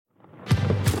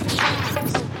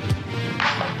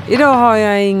Idag har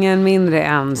jag ingen mindre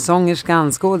än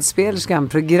sångerskan, skådespelerskan,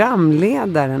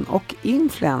 programledaren och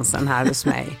influensen här hos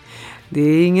mig. Det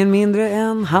är ingen mindre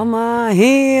än Hanna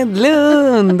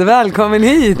Hedlund. Välkommen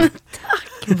hit!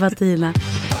 Tack Bettina.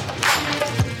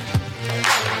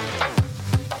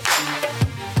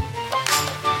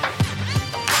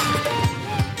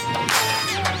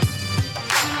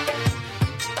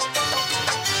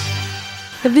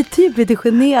 Jag blir typ lite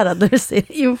generad när du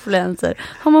säger influencer.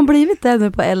 Har man blivit det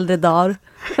nu på äldre dagar?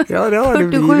 Ja, det har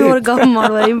 47 år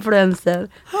gammal och är influencer.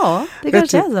 Ja, det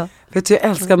kanske är så. Vet du, jag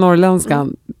älskar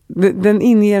norrländskan. Den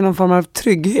inger någon form av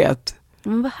trygghet.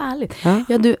 Men vad härligt. Ja?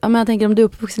 Men jag tänker om du är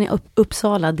uppvuxen i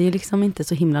Uppsala, det är liksom inte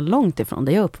så himla långt ifrån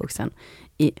där jag är uppvuxen.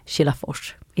 I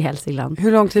Kilafors i Hälsingland.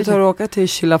 Hur lång tid har du åkat till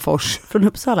Kilafors? Från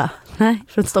Uppsala? Nej,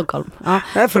 från Stockholm. Ja.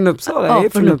 Nej, från Uppsala. Ja,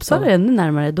 från Uppsala är det ännu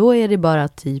närmare. Då är det bara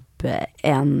typ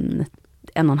en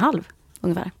och en halv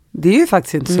ungefär. Det är ju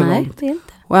faktiskt inte så långt. Nej, det är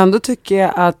inte. Och ändå tycker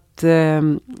jag att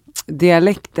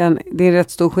dialekten, det är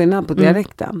rätt stor skillnad på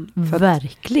dialekten.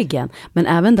 Verkligen. Men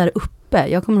även där uppe.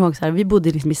 Jag kommer ihåg så här, vi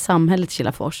bodde liksom i samhället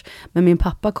Kilafors. Men min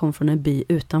pappa kom från en by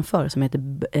utanför som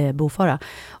heter Bofara.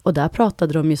 Och där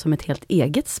pratade de ju som ett helt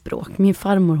eget språk. Min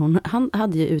farmor, han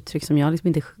hade ju uttryck som jag liksom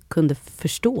inte kunde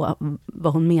förstå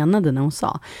vad hon menade när hon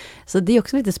sa. Så det är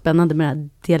också lite spännande med det här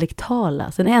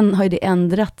dialektala. Sen har ju det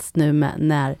ändrats nu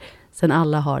med sen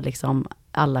alla har liksom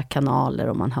alla kanaler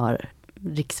och man hör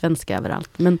rikssvenska överallt.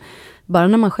 Men bara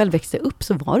när man själv växte upp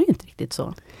så var det ju inte riktigt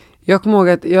så. Jag kommer ihåg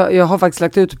att jag har faktiskt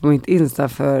lagt ut på mitt Insta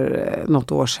för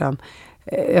något år sedan.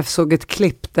 Jag såg ett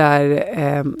klipp där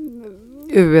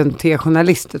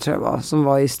UNT-journalister tror jag var, som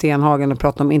var i Stenhagen och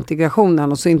pratade om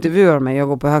integrationen och så intervjuade mig, jag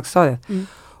går på högstadiet.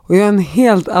 Och jag har en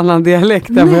helt annan dialekt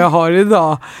än vad jag har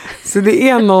idag. Så det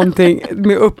är någonting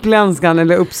med uppländskan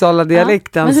eller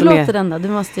Uppsala-dialekten. Men hur som låter den då? Du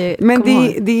måste ju men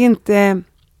det är inte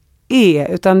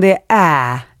utan det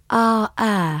är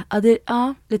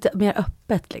lite mer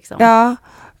öppet liksom. Ja.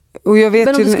 Och jag vet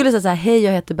men om du skulle säga så här, hej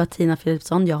jag heter Bettina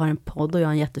Philipsson, jag har en podd och jag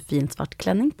har en jättefin svart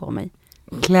klänning på mig.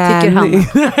 Klänning.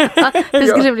 Tycker han. Hur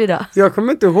skulle det bli då? Jag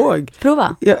kommer inte ihåg.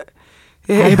 Prova.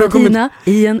 Hej Bettina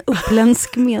i en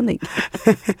uppländsk mening.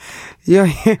 jag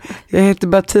heter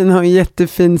Bettina och har en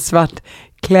jättefin svart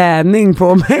klänning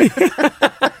på mig.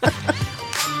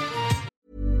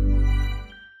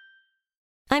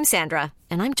 I'm Sandra,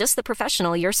 and I'm just the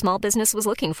professional your small business was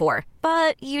looking for.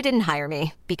 But you didn't hire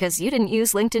me because you didn't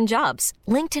use LinkedIn Jobs.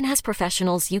 LinkedIn has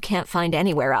professionals you can't find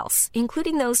anywhere else,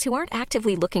 including those who aren't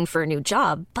actively looking for a new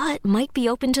job, but might be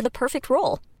open to the perfect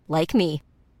role, like me.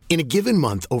 In a given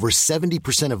month, over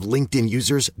 70% of LinkedIn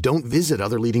users don't visit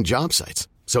other leading job sites.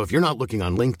 So if you're not looking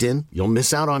on LinkedIn, you'll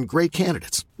miss out on great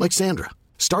candidates like Sandra.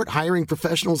 Start hiring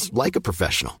professionals like a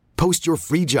professional. Post your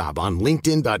free job on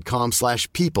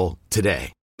linkedin.com/people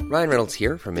today. Ryan Reynolds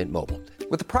here from Mint Mobile.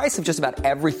 With the price of just about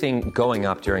everything going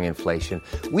up during inflation,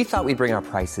 we thought we'd bring our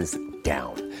prices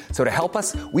down. So to help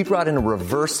us, we brought in a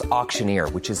reverse auctioneer,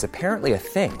 which is apparently a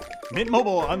thing. Mint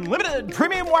Mobile Unlimited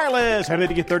Premium Wireless. How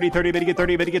to get 30, 30, bit to get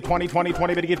 30, bit to get 20, 20,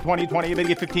 20, bit to get 20, 20, bit to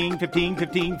get 15, 15,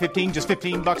 15, 15, just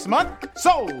 $15 a month?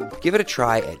 Sold! Give it a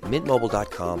try at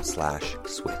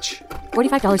mintmobile.com/switch.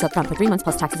 $45 up front for 3 months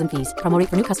plus taxes and fees. Promo rate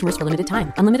for new customers for limited time.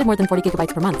 Unlimited more than 40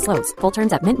 gigabytes per month. Slows full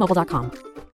terms at mintmobile.com.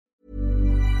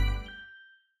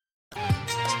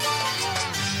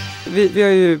 Vi har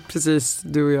ju precis,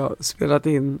 du och jag, spelat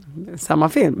in samma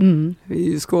film. Vi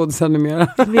är ju skådespelare numera.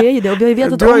 Vi är ju det, och vi har ju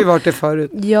vetat du har ju varit det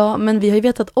förut. Ja, men vi har ju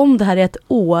vetat om det här i ett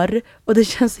år. Och det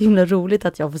känns så himla roligt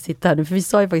att jag får sitta här nu. För vi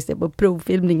sa ju faktiskt det på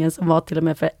provfilmningen som var till och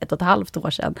med för 1,5 år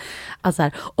sedan. Att så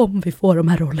här, om vi får de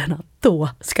här rollerna, då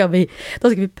ska vi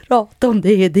prata om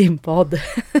det i din podd.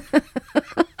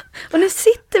 Och nu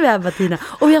sitter vi här, Bettina.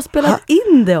 Och vi har spelat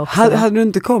in det också. Hade du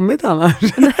inte kommit annars?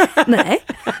 Nej.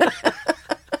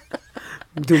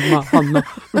 Dumma Hanna.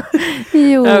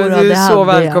 Jo, du är så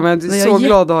välkommen. Du är så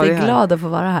glad att ha dig här. Jag är jätteglad att få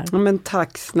vara här. Ja, men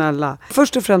tack snälla.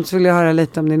 Först och främst vill jag höra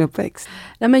lite om din uppväxt.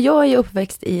 Nej, men jag är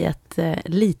uppväxt i ett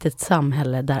litet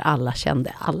samhälle där alla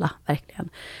kände alla, verkligen.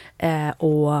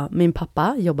 Och min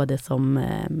pappa jobbade som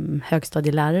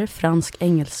högstadielärare, fransk,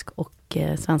 engelsk och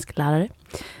svensk lärare.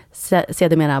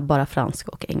 Sedermera bara fransk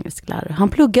och engelsk lärare. Han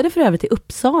pluggade för övrigt i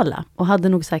Uppsala och hade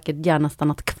nog säkert gärna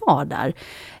stannat kvar där.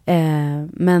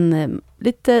 Men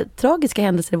lite tragiska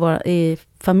händelser i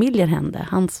familjen hände.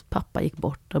 Hans pappa gick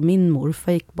bort och min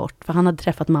morfar gick bort, för han hade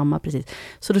träffat mamma precis.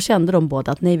 Så då kände de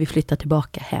båda att nej, vi flyttar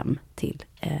tillbaka hem till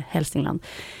Hälsingland.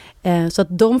 Så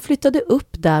att de flyttade upp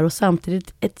där och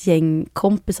samtidigt ett gäng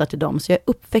kompisar till dem. Så jag är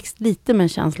uppväxt lite med en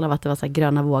känsla av att det var så här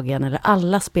gröna vågen, eller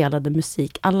alla spelade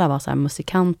musik. Alla var så här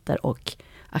musikanter och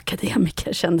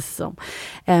akademiker kändes det som.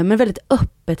 Men väldigt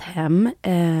öppet hem,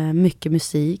 mycket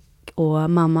musik, och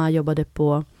mamma jobbade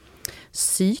på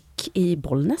psyk i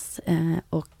Bollnäs,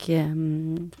 och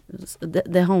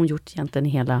det har hon gjort egentligen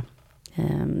hela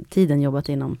tiden, jobbat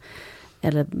inom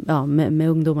eller med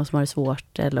ungdomar som har det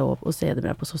svårt, eller och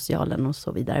sedermera på socialen och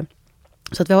så vidare.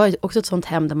 Så att vi har också ett sånt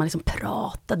hem där man liksom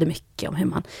pratade mycket om hur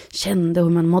man kände och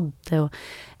hur man mådde. Och,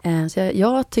 så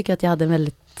jag tycker att jag hade en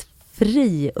väldigt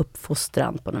fri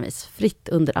uppfostran på något vis. Fritt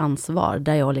under ansvar.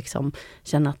 Där jag liksom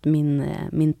kände att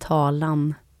min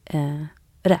talan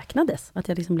räknades. Att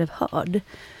jag liksom blev hörd.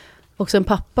 Också en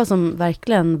pappa som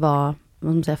verkligen var,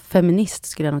 vad man säger, feminist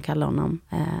skulle jag nog kalla honom.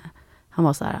 Han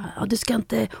var så här: du ska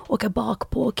inte åka bak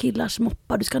på killars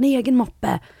moppar, du ska ha en egen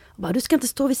moppe. Du ska inte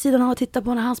stå vid sidan av och titta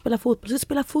på när han spelar fotboll. Du ska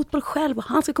spela fotboll själv och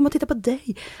han ska komma och titta på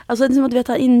dig. Alltså det är som att du vet,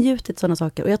 ha ingjutit sådana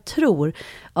saker. Och jag tror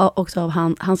också av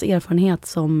hans erfarenhet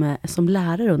som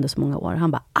lärare under så många år.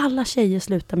 Han bara, alla tjejer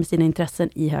slutar med sina intressen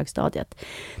i högstadiet.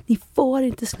 Ni får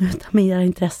inte sluta med era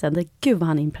intressen. Gud vad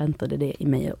han inpräntade det i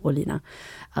mig och Lina.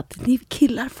 Att ni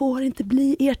killar får inte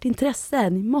bli ert intresse.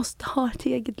 Ni måste ha ett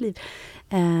eget liv.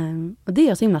 Och det är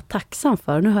jag så himla tacksam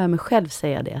för. Nu hör jag mig själv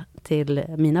säga det till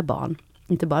mina barn.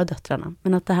 Inte bara döttrarna.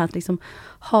 Men att det här att liksom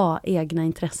ha egna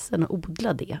intressen och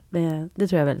odla det. Det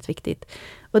tror jag är väldigt viktigt.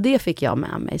 Och det fick jag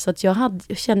med mig. Så att jag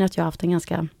känner att jag har haft en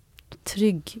ganska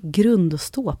trygg grund att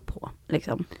stå på.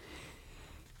 Liksom.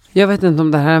 Jag vet inte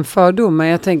om det här är en fördom. Men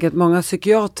jag tänker att många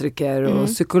psykiatriker och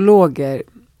psykologer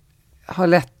har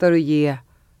lättare att ge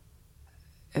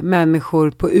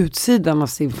människor på utsidan av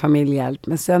sin familj hjälp.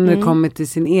 Men sen när det kommer till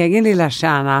sin egen lilla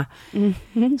kärna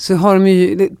så har de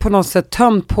ju på något sätt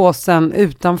tömt påsen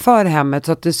utanför hemmet,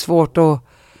 så att det är svårt att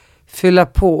fylla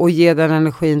på och ge den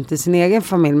energin till sin egen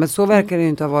familj. Men så verkar det ju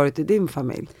inte ha varit i din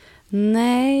familj.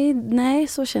 Nej,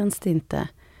 så känns det inte.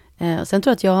 Sen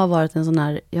tror jag att jag har varit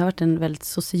jag har varit en väldigt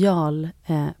social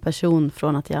person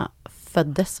från att jag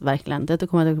föddes verkligen. Det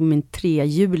kom jag till min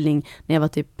 3-hjuling när jag var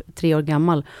typ 3 år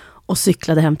gammal. Och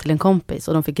cyklade hem till en kompis.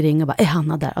 Och de fick ringa och bara, är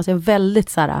Hanna där? Alltså jag är väldigt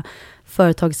så här,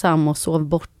 företagsam och sov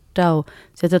borta.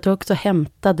 Så jag tror också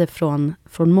hämtade från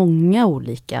många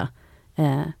olika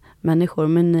människor.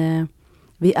 Men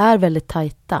vi är väldigt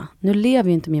tajta. Nu lever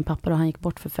ju inte min pappa då. Han gick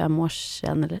bort för 5 år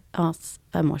sedan.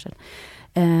 5 år sedan.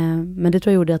 Men det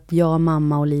tror jag gjorde att jag,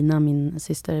 mamma och Lina, min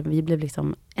syster, vi blev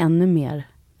liksom ännu mer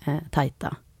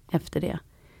tajta efter det.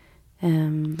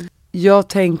 Jag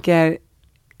tänker...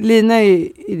 Lina är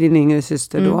din yngre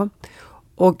syster då.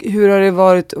 Och hur har det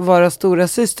varit att vara stora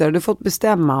syster? Har du fått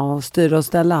bestämma och styra och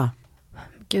ställa?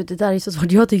 Gud, det där är så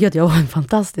svårt. Jag tycker att jag var en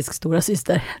fantastisk stora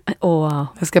syster. Och,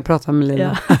 jag ska prata med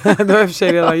Lina. Ja. Det har jag i och för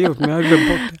sig redan gjort, men jag har glömt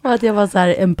bort det. Och att jag var så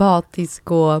här empatisk.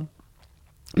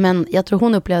 Men jag tror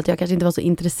hon upplevde att jag kanske inte var så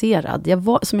intresserad.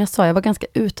 Som jag sa, jag var ganska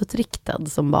utåtriktad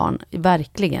som barn.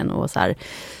 Verkligen. Och så här...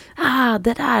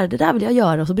 det där vill jag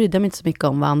göra. Och så brydde jag mig inte så mycket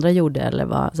om vad andra gjorde. Eller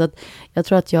vad. Så att jag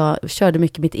tror att jag körde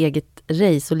mycket mitt eget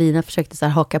race. Och Lina försökte så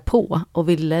här haka på. Och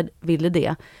ville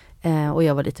det. Och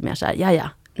jag var lite mer så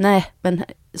här, nej. Men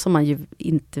som man ju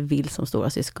inte vill som stora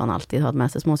syskon alltid ha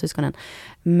med sig småsyskonen.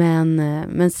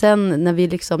 Men sen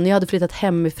när när jag hade flyttat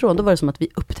hemifrån. Då var det som att vi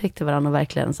upptäckte varandra och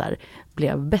verkligen så här,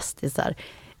 blev bästisar.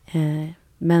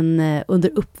 Men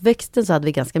under uppväxten så hade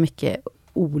vi ganska mycket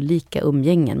olika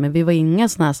umgängen. Men vi var inga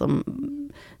såna här som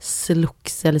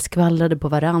slogs eller skvallrade på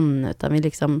varann. Utan vi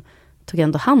liksom tog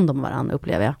ändå hand om varann,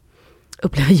 upplever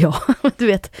jag. Du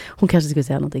vet, hon kanske skulle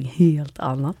säga någonting helt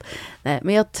annat. Nej,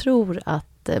 men jag tror att...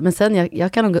 Men sen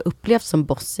jag kan nog ha upplevt som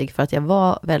bossig för att jag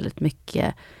var väldigt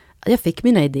mycket... Jag fick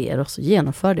mina idéer och så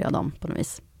genomförde jag dem på något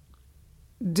vis.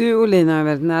 Du och Lina har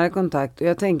väldigt nära kontakt. Och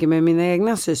jag tänker med mina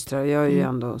egna systrar. Jag är ju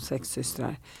ändå 6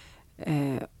 systrar.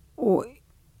 Och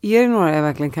är det några jag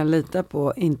verkligen kan lita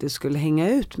på inte skulle hänga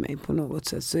ut mig på något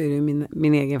sätt, så är det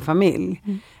min egen familj.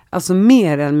 Alltså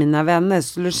mer än mina vänner.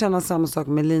 Skulle du känna samma sak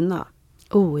med Lina?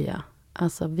 Oh ja.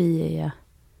 Alltså vi är...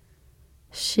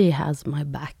 She has my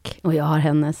back. Och jag har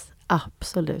hennes.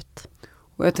 Absolut.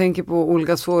 Och jag tänker på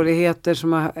olika svårigheter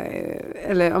som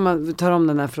eller om man tar om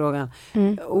den här frågan.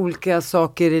 Olika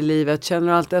saker i livet. Känner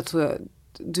du alltid att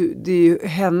det är ju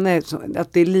henne,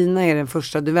 att det är Lina är den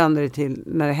första du vänder dig till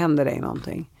när det händer dig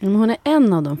någonting? Men hon är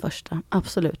en av de första.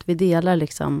 Absolut. Vi delar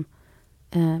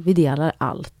vi delar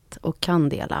allt. Och kan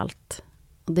dela allt.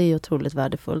 Och det är otroligt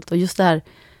värdefullt. Och just det här,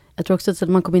 jag tror också att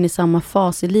man kom in i samma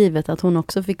fas i livet. Att hon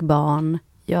också fick barn.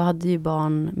 Jag hade ju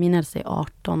barn, min äldsta är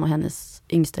 18 och hennes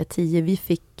yngsta är 10.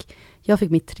 Jag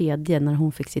fick mitt 3:e när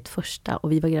hon fick sitt första.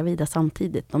 Och vi var gravida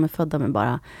samtidigt. De är födda med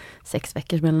bara 6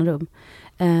 veckors mellanrum.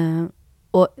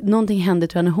 Och någonting hände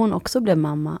tror jag när hon också blev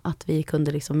mamma. Att vi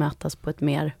kunde liksom mötas på ett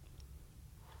mer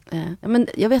Men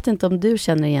jag vet inte om du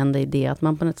känner igen dig i det, att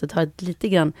man på något sätt har lite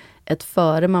grann ett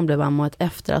före man blev mamma och ett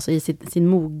efter, alltså i sin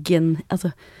mogen,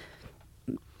 alltså.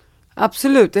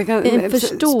 Absolut. Jag kan, en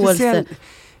förståelse.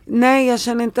 Nej, jag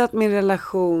känner inte att min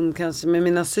relation kanske med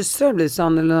mina systrar blir så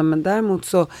annorlunda, men däremot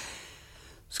så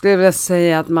skulle jag vilja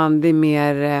säga att man blir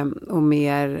mer och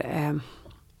mer,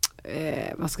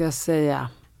 vad ska jag säga,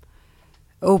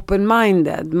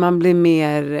 open-minded. Man blir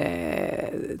mer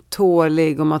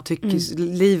tålig och man tycker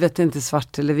livet är inte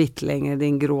svart eller vitt längre, det är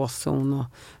en gråzon och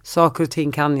saker och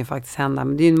ting kan ju faktiskt hända,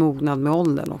 men det är ju en mognad med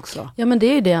åldern också. Ja, men det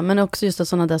är ju det, men också just att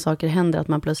sådana där saker händer, att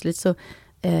man plötsligt så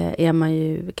är man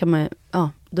ju, kan man, ja,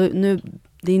 då, nu,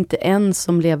 det är inte en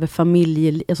som lever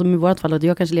familjeliv, alltså i vårt fall att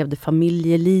jag kanske levde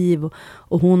familjeliv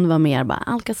och hon var mer bara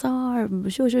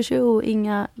Alcazar,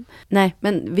 inga, nej,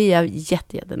 men vi är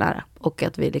jättenära och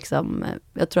att vi liksom,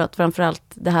 jag tror att framförallt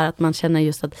det här att man känner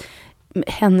just att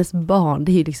hennes barn,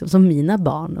 det är ju liksom som mina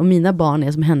barn och mina barn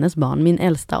är som hennes barn. Min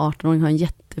äldsta 18-åring har en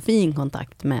jättefin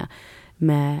kontakt med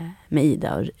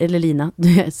Ida, eller Lina.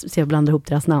 Du ser jag blandar ihop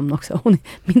deras namn också.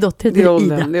 Min dotter heter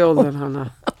Ida. Det är åldern, Hanna.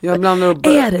 Jag blandar upp,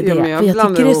 är det det? Ja, jag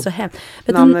tycker det är så hemskt.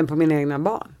 Namnen på mina egna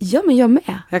barn. Ja, men jag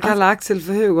med. Jag kallar Axel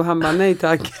för Hugo och han bara nej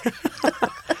tack.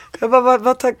 Jag bara,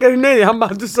 vad tackar du nej? Han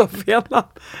bara, du sa fel namn.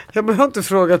 Jag bara, jag har inte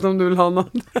frågat om du vill ha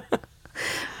något.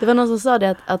 Det var någon som sa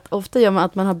det att ofta gör man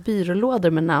att man har byrålådor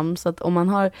med namn, så att om man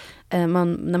har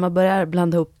när man börjar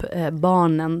blanda ihop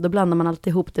barnen, då blandar man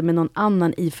alltid ihop det med någon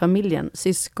annan i familjen,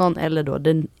 syskon eller då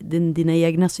dina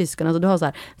egna syskon, alltså du har så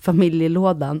här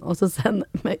familjelådan och så sen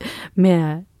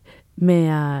med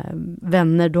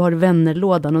vänner, då har du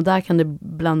vännerlådan och där kan det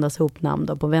blandas ihop namn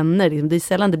då på vänner. Det är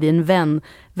sällan det blir en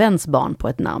väns barn på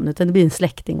ett namn, utan det blir en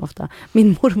släkting ofta.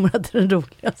 Min mormor hade den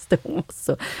roligaste,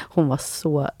 hon var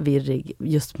så virrig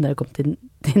just när det kom till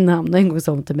namn. En gång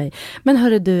sa hon till mig, men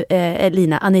hörru du,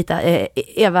 Lina, Anita,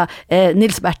 Eva,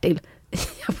 Nils Bertil.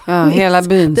 Ja, hela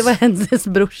byn. Det var hennes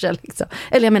brorsa liksom.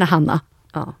 Eller jag menar Hanna.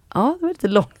 Ja, det var lite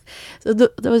långt. Så då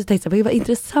var jag tänkte, det var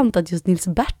intressant att just Nils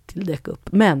Bertil dök upp.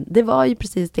 Men det var ju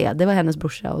precis det. Det var hennes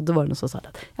brorsa och då var det någon som sa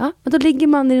att ja, men då ligger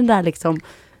man i den där liksom.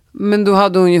 Men då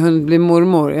hade hon ju hunnit bli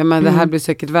mormor. Ja, men det här blir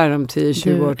säkert värre om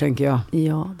 10-20 år, tänker jag.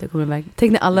 Ja, det kommer verkligen.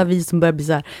 Tänk när alla vi som börjar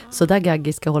bli så där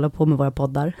gaggig ska hålla på med våra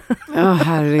poddar. Ja,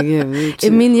 herregud.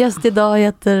 Min gäst idag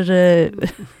heter...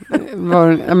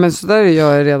 Ja, men så där är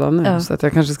jag redan nu. Ja. Så att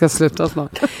jag kanske ska sluta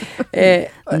snart.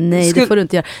 Nej, det får du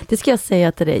inte göra. Det ska jag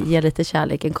säga till dig. Ge lite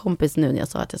kärlek. En kompis nu när jag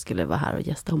sa att jag skulle vara här och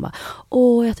gästa. Hon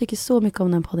bara, jag tycker så mycket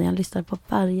om den podden. Jag lyssnar på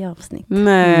varje avsnitt.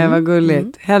 Nej, vad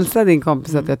gulligt. Hälsa din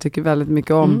kompis att jag tycker väldigt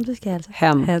mycket om det ska jag hälsa.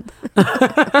 Hen.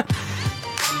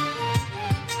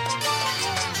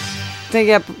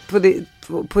 Tänker jag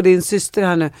på din syster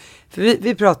här nu. För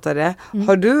vi pratade.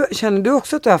 Känner du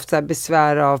också att du har haft så här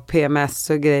besvär av PMS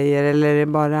och grejer? Eller är det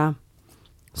bara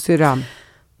syrran?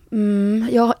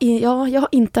 Jag har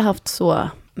inte haft så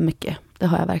mycket. Det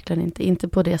har jag verkligen inte. Inte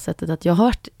på det sättet att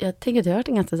jag tänker att jag har varit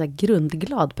en ganska så här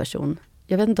grundglad person.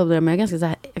 Jag vet inte om det är, men jag är ganska så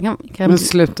här... Men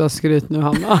sluta skryt nu,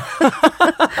 Hanna.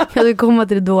 Jag vill komma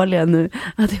till det dåliga nu.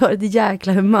 Att jag har ett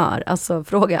jäkla humör. Alltså,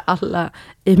 fråga alla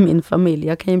i min familj.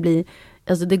 Jag kan ju bli...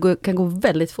 Alltså, kan gå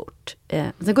väldigt fort.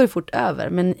 Sen går det fort över.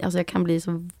 Men alltså, jag kan bli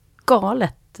så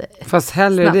galet... Fast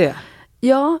hellre snabbt. Det.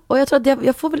 Ja, och jag tror att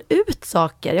jag får väl ut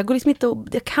saker. Jag går liksom inte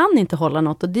jag kan inte hålla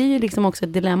något. Och det är ju liksom också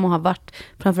ett dilemma att ha varit,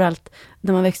 framförallt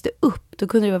när man växte upp. Då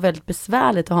kunde det vara väldigt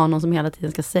besvärligt att ha någon som hela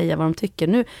tiden ska säga vad de tycker.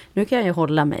 Nu kan jag ju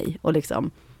hålla mig och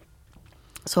liksom.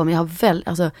 Så om jag har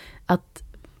alltså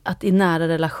att i nära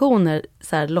relationer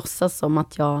så här, låtsas som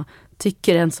att jag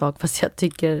tycker en sak fast jag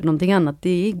tycker någonting annat.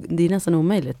 Det är nästan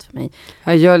omöjligt för mig.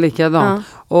 Jag gör likadant.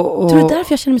 Ja. Och tror du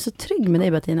därför jag känner mig så trygg med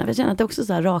dig, Bettina? Jag känner att det är också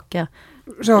så här raka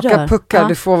puckar,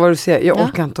 du får vad du ser. Jag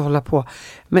orkar inte hålla på.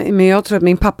 Men jag tror att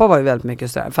min pappa var ju väldigt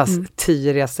mycket sådär, fast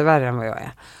 10 resor värre än vad jag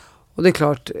är. Och det är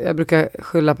klart, jag brukar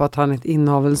skylla på att han är ett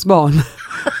inavelsbarn.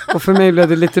 Och för mig blev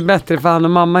det lite bättre, för han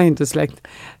och mamma är inte släkt.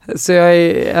 Så jag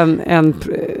är en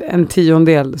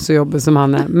 10-del så jobbig som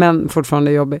han är, men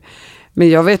fortfarande jobbig. Men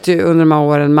jag vet ju under de här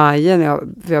åren, när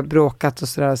vi har bråkat och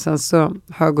sådär. Sen så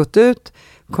har jag gått ut,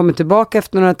 kommit tillbaka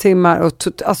efter några timmar och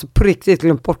alltså på riktigt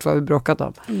glömt bort vad vi bråkat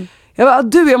om.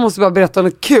 Jag bara, jag måste bara berätta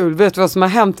något kul. Vet du vad som har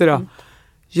hänt idag?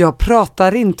 Jag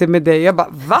pratar inte med dig. Jag bara,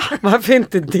 va? Varför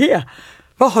inte det?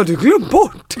 Vad har du glömt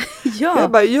bort? Ja.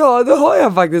 Jag bara, ja det har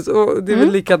jag faktiskt. Och det är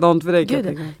väl likadant för dig. Gud,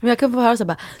 men jag kan få höra så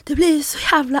bara, du blir så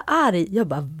jävla arg. Jag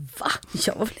bara, va?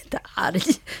 Jag var väl inte arg?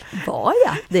 Var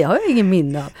jag? Det har jag ingen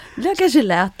minne av. Jag kanske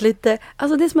lät lite,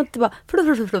 alltså det är som att det bara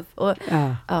fluff. Och,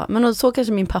 ja, men så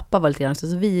kanske min pappa var lite grann,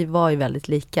 så vi var ju väldigt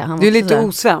lika. Han det är var lite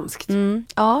osvenskt.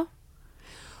 Ja.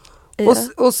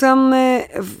 Och sen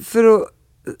för att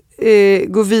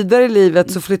går vidare i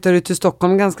livet så flyttar du till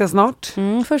Stockholm ganska snart.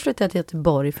 Först flyttade jag till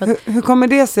Göteborg. För att, hur kommer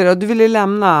det sig då? Du ville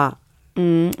lämna.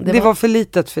 Det var för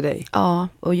litet för dig. Ja,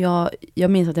 och jag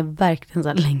minns att jag verkligen så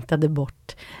här längtade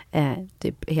bort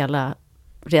typ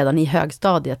redan i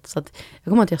högstadiet. Så att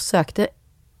jag kommer att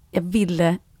jag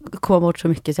ville komma bort så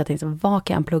mycket så jag tänkte, vad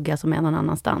kan jag plugga som är någon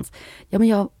annanstans? Ja, men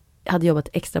jag hade jobbat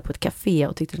extra på ett café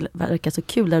och tyckte det verkade så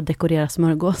kul där att dekorera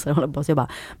smörgåsar och hålla på. Så jag bara,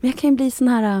 men jag kan ju bli sån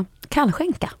här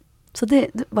kallskänka. Så det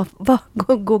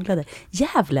googlade.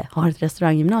 Gävle har ett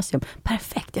restauranggymnasium.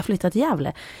 Perfekt, jag flyttade till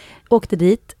Gävle. Åkte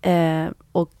dit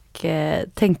och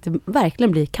tänkte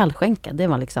verkligen bli kallskänka. Det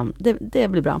var liksom, det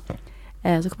blir bra.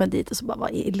 Så kom jag dit och så bara var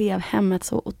i elevhemmet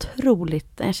så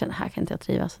otroligt. Jag kände, här kan inte jag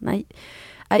trivas. Nej,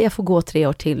 jag får gå 3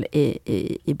 år till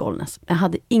i Bollnäs. Jag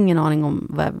hade ingen aning om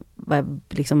vad jag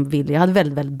liksom ville. Jag hade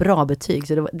väldigt, väldigt bra betyg.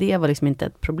 Så det var liksom inte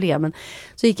ett problem. Men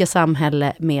så gick jag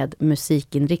samhälle med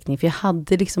musikinriktning. För jag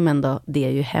hade liksom ändå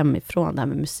det ju hemifrån. Det här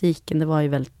med musiken. Det var ju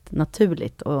väldigt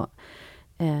naturligt.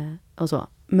 Och så.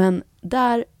 Men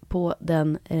där på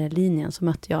den linjen så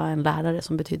mötte jag en lärare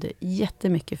som betydde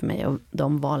jättemycket för mig. Och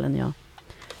de valen jag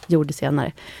gjorde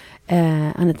senare.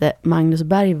 Han heter Magnus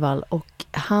Bergvall. Och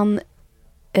han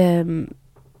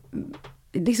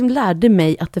liksom lärde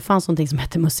mig att det fanns någonting som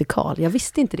hette musikal. Jag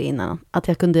visste inte det innan. Att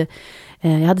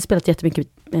jag hade spelat jättemycket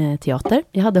teater.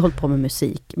 Jag hade hållit på med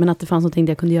musik. Men att det fanns någonting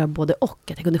där jag kunde göra både och.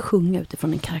 Att jag kunde sjunga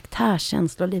utifrån en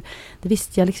karaktärskänsla och liv. Det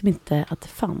visste jag liksom inte att det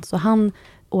fanns. Och han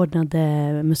ordnade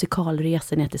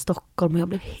musikalresor ner till Stockholm. Och jag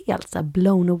blev helt så här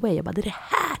blown away. Jag bara, det är det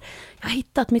här. Jag har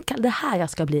hittat det här jag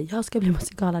ska bli. Jag ska bli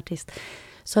musikalartist.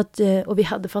 Så att, och vi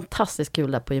hade fantastiskt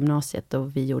kul där på gymnasiet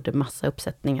och vi gjorde massa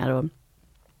uppsättningar.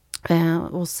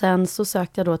 Och sen så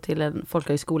sökte jag då till en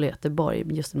folkhögskola i Göteborg,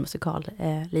 just en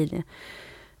musikallinje.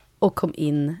 Och kom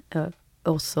in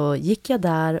och så gick jag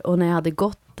där och när jag hade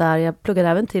gått där, jag pluggade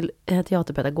även till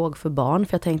teaterpedagog för barn.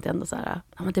 För jag tänkte ändå så här,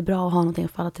 det är bra att ha någonting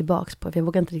att falla tillbaka på. För jag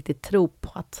vågade inte riktigt tro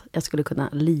på att jag skulle kunna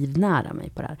livnära mig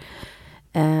på det här.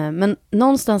 Men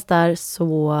någonstans där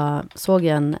så såg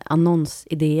jag en annons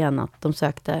i DN att de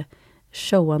sökte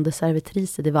showande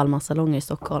servitriser i Wallmans salonger i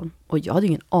Stockholm. Och jag hade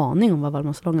ingen aning om vad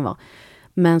Wallmans salonger var.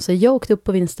 Men så jag åkte upp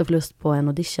på vinst och förlust på en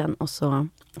audition och så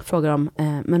frågade de,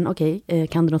 men okej,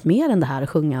 kan du något mer än det här,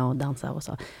 sjunga och dansa? Och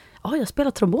så, ja, jag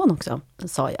spelar trombon också,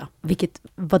 sa jag. Vilket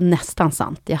var nästan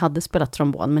sant. Jag hade spelat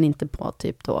trombon, men inte på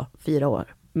typ då 4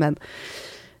 år. Men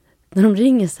när de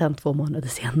ringer sen 2 månader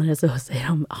senare så säger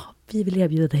de, vi vill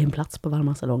erbjuda dig en plats på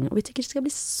Wallmans salonger. Och vi tycker det ska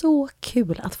bli så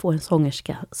kul att få en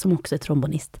sångerska som också är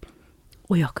trombonist.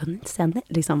 Och jag kunde inte säga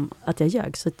liksom, att jag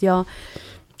ljög. Så att i och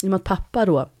med att pappa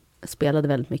då spelade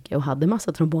väldigt mycket och hade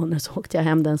massa tromboner så åkte jag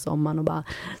hem den sommaren och bara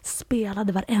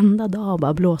spelade varenda dag och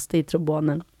bara blåste i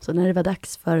trombonen. Så när det var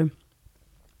dags för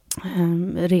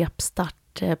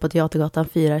repstart på Teatergatan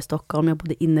 4 i Stockholm, jag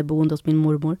bodde inneboende hos min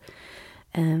mormor.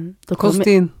 Då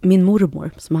kom min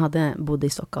mormor som bodde i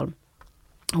Stockholm.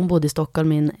 Hon bodde i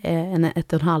Stockholm i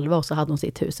 1,5 och så hade hon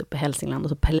sitt hus uppe i Hälsingland och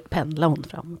så pendlade hon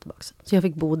fram och tillbaka. Så jag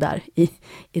fick bo där i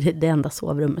det enda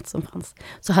sovrummet som fanns.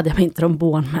 Så hade jag min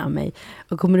trombon med mig.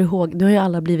 Och kommer du ihåg, nu har ju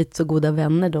alla blivit så goda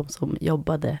vänner, de som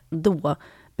jobbade då. Men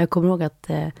jag kommer ihåg att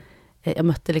jag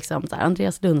mötte liksom så här,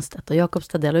 Andreas Lundstedt och Jakob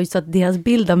Stadell. Och just att deras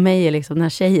bild av mig är liksom den här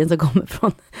tjejen som kommer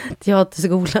från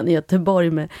teaterskolan i Göteborg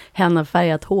med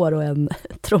hennafärgat hår och en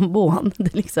trombon.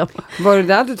 Det liksom. Var det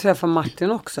där du träffade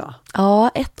Martin också?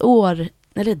 Ja, 1 år.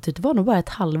 Eller det var nog bara 1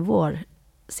 halvår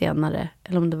senare.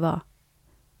 Eller om det var...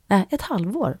 Nej, 1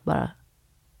 halvår bara.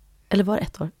 Eller var det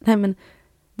 1 år? Nej, men...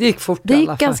 Det gick fort. Det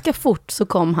gick ganska fort så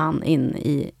kom han in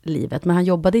i livet. Men han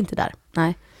jobbade inte där.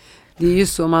 Nej. Det är ju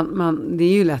så, det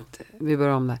är ju lätt, vi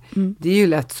börjar om där. Det är ju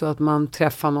lätt så att man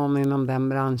träffar någon inom den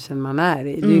branschen man är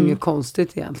i. Det är ju inget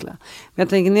konstigt egentligen. Men jag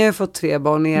tänker, ni har ju fått 3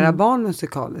 barn, är era barn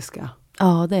musikaliska?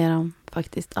 Ja, det är de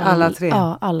faktiskt. Alla 3?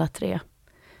 Ja, alla 3.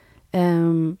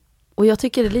 Och jag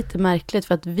tycker det är lite märkligt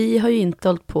för att vi har ju inte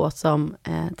hållit på som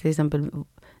till exempel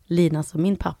Linas och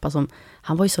min pappa,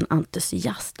 han var ju sån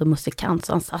entusiast och musikant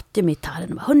så han satt ju med gitarren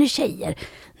och bara, hörni tjejer,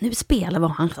 nu spelar vi,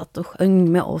 och han satt och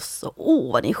sjöng med oss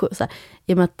och ni sjöng så här.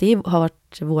 I och med att det har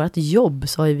varit vårt jobb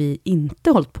så har ju vi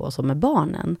inte hållit på som med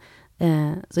barnen.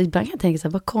 Så ibland kan jag tänka så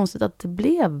här, vad konstigt att det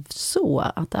blev så,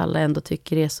 att alla ändå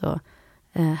tycker det är så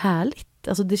härligt.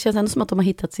 Alltså det känns ändå som att de har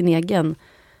hittat sin egen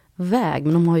väg,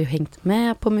 men de har ju hängt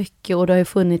med på mycket och det har ju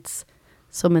funnits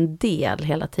som en del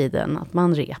hela tiden att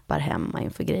man repar hemma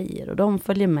inför grejer och de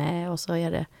följer med och så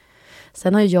är det.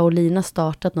 Sen har ju jag och Lina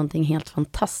startat någonting helt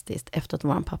fantastiskt efter att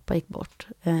vår pappa gick bort.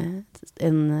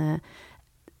 En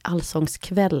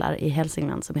allsångskvällar i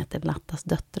Hälsingland som heter Lattas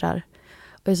döttrar.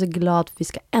 jag är så glad att vi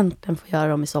ska äntligen få göra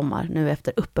dem i sommar nu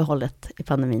efter uppehållet i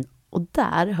pandemin. Och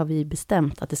där har vi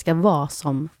bestämt att det ska vara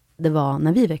som det var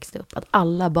när vi växte upp. Att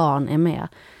alla barn är med.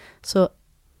 Så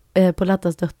på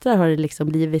Lattas döttrar har det liksom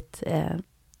blivit...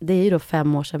 det är ju då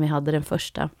 5 år sedan vi hade den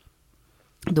första.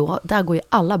 Där går ju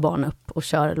alla barn upp och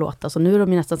kör låtar. Så nu är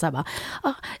de ju nästan så här bara...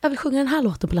 jag vill sjunga den här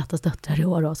låten på Lattas döttrar i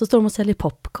år. Och så står de och säljer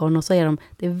popcorn. Och så är de...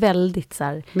 Det är väldigt så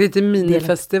här... Lite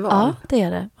minifestival. Ja, det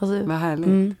är det. Alltså, vad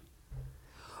härligt.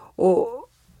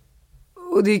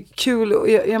 Och det är kul, och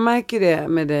jag märker det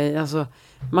med dig, alltså,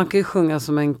 man kan ju sjunga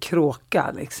som en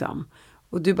kråka liksom.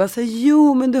 Och du bara säger,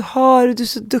 jo men du är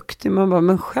så duktig. Man bara,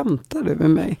 men skämtar du med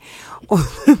mig? Och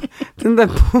den där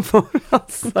på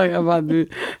alltså, jag bara,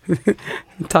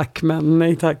 tack men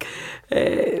nej tack.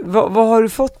 Vad har du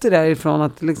fått det där ifrån?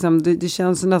 Att liksom, det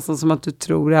känns nästan som att du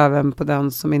tror även på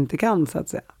den som inte kan, så att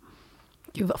säga.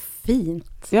 Gud vad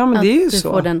fint. Ja men det är ju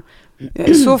så.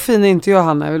 Så fin är inte jag,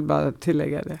 Hanna, jag vill bara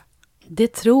tillägga det. Det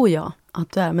tror jag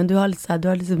att du är, men du har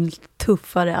liksom lite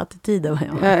tuffare attityd än vad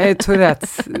jag har. Jag är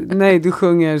Tourettes. Nej, du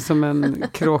sjunger som en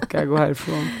kråka, gå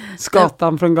härifrån.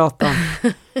 Skatan från gatan.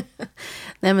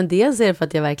 Nej, men dels är det för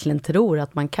att jag verkligen tror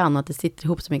att man kan, att det sitter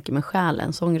ihop så mycket med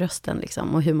själen, sångrösten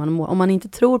liksom, och hur man mår. Om man inte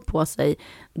tror på sig,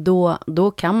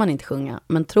 då kan man inte sjunga.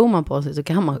 Men tror man på sig så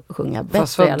kan man sjunga bättre.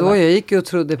 Fast då, jag gick ju och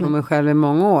trodde på mig själv i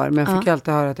många år, men jag fick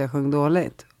alltid höra att jag sjöng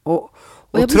dåligt.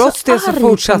 Och trots det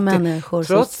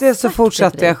så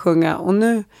fortsatte jag sjunga. Och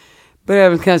nu börjar jag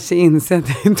väl kanske inse att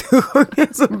jag inte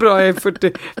sjunger så bra. Jag är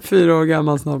 44 år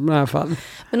gammal snart i alla fall.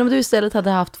 Men om du istället hade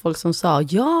haft folk som sa,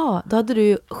 ja, då hade du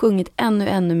ju sjungit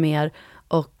ännu mer.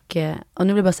 Och nu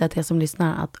vill jag bara säga till er som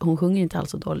lyssnar att hon sjunger inte alls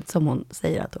så dåligt som hon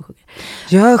säger att hon sjunger.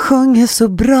 Jag sjunger så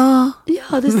bra.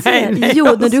 Ja, det ser.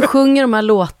 När du sjunger de här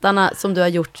låtarna som du har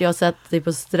gjort. Jag har sett dig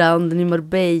på stranden i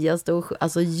Marbella.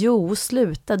 Alltså,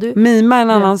 sluta. Mima är en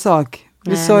annan sak.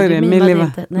 Vi sa ju det.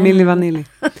 Milli Vanilli.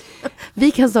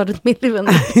 Vi kan starta ett Milli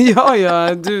Vanilli.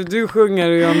 Ja, du sjunger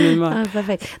och jag mimar. Ja,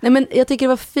 perfekt. Nej, men jag tycker det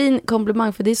var fin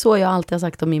komplimang, för det är så jag alltid har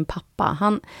sagt om min pappa.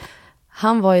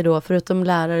 Han var ju då, förutom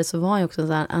lärare, så var han ju också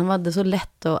så här, han hade så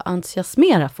lätt att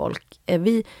entusiasmera folk.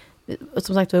 Vi,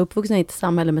 som sagt, var uppvuxna i ett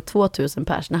samhälle med 2000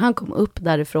 personer. När han kom upp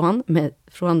därifrån,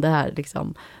 från det här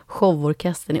liksom,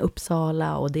 showorkestern i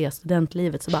Uppsala och det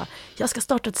studentlivet, så bara, jag ska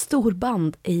starta ett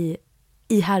storband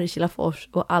här i Kilafors.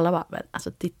 Och alla bara, men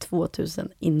alltså det är 2000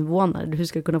 invånare. Hur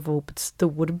ska du kunna få ihop ett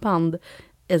storband?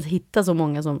 Hitta så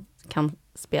många som kan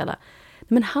spela.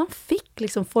 Men han fick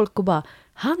liksom folk att bara...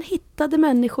 Han hittade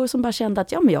människor som bara kände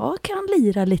att ja, men jag kan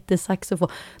lira lite saxofon.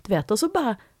 Du vet, och så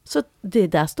bara... Så det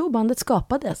där storbandet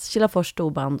skapades, Kilafors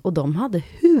storband. Och de hade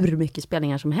hur mycket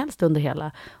spelningar som helst under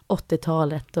hela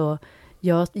 80-talet. Och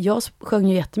jag sjöng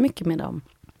ju jättemycket med dem.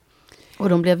 Och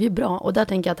de blev ju bra. Och där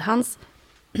tänker jag att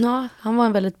han var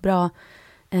en väldigt bra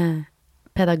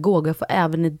pedagog. Jag får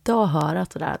även idag höra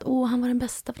sådär att han var den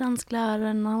bästa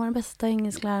franskläraren, han var den bästa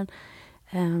engelskläraren.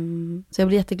 Så jag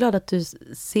blir jätteglad att du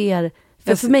ser,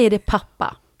 för mig är det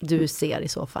pappa du ser i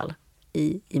så fall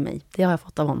i mig. Det har jag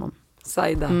fått av honom.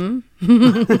 Saida.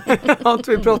 Har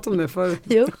inte vi pratat om det förut?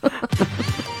 Jo.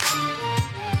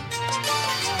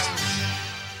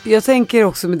 Jag tänker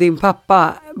också med din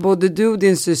pappa, både du och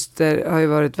din syster har ju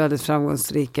varit väldigt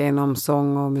framgångsrika inom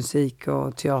sång och musik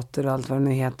och teater och allt vad det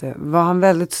nu heter. Var han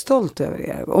väldigt stolt över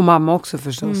er? Och mamma också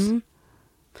förstås.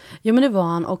 Jo, men det var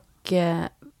han, och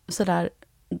sådär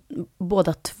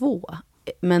båda två.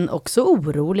 Men också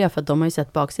oroliga, för att de har ju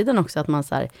sett baksidan också, att man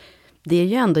såhär, det är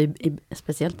ju ändå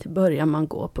speciellt i början man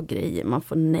går på grejer, man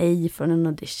får nej från en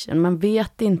audition, man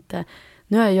vet inte.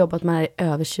 Nu har jag jobbat med det här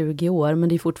i över 20 år, men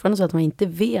det är fortfarande så att man inte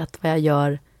vet vad jag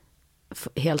gör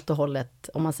helt och hållet,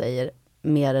 om man säger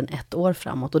mer än 1 år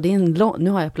framåt. Och det är nu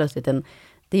har jag plötsligt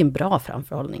det är en bra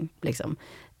framförhållning liksom.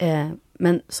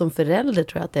 Men som förälder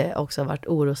tror jag att det också har varit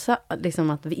orosamt, liksom,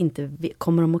 att vi inte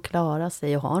kommer de att klara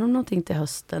sig, och har de någonting till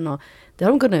hösten, och det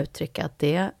har de kunnat uttrycka att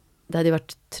det hade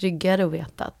varit tryggare att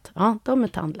veta att de är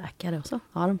tandläkare och så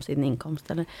har de sin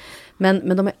inkomst.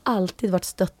 Men de har alltid varit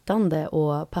stöttande,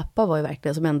 och pappa var ju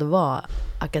verkligen, som ändå var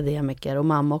akademiker, och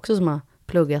mamma också som har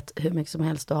pluggat hur mycket som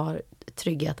helst och har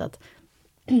trygghet att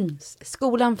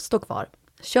skolan står kvar.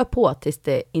 Kör på tills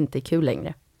det inte är kul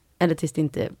längre. Eller tills det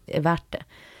inte är värt det.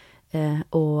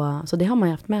 Så det har man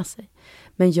ju haft med sig.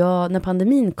 Men när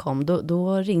pandemin kom,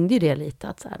 då ringde ju det lite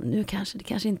att så här, nu det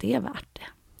kanske inte är värt det.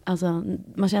 Alltså,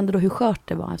 man kände då hur skört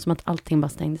det var, eftersom att allting bara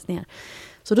stängdes ner.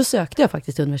 Så då sökte jag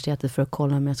faktiskt till universitetet för att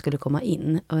kolla om jag skulle komma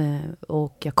in.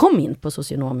 Och jag kom in på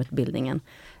socionomutbildningen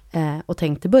och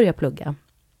tänkte börja plugga.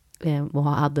 Och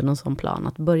hade någon sån plan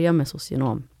att börja med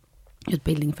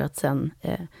socionomutbildning för att sen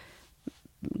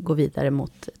gå vidare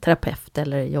mot terapeut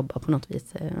eller jobba på något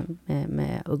vis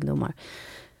med ungdomar.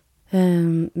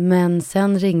 Men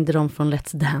sen ringde de från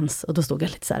Let's Dance och då stod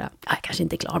jag lite så här, jag kanske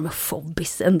inte är klar med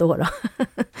showbiz ändå då.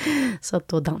 Så att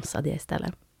då dansade jag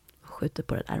istället. Skjuter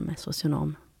på det där med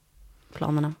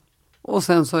socionomplanerna. Och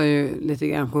sen så har ju lite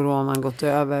grann coronan gått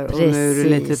över. Precis. Och nu är du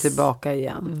lite tillbaka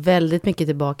igen. Väldigt mycket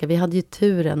tillbaka. Vi hade ju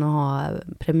turen att ha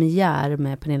premiär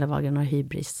med Pernilla Wahlgren och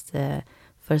Hybris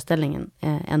föreställningen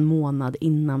en månad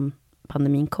innan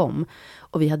pandemin kom.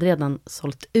 Och vi hade redan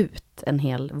sålt ut en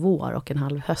hel vår och en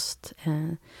halv höst.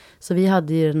 Så vi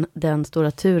hade ju den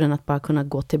stora turen att bara kunna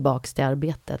gå tillbaka till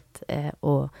arbetet.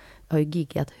 Och jag har ju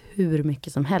giggat hur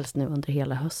mycket som helst nu under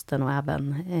hela hösten och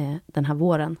även den här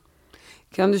våren.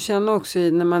 Kan du känna också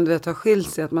när man har skilt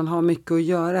sig att man har mycket att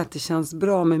göra, att det känns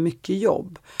bra med mycket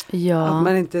jobb? Ja. Att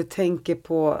man inte tänker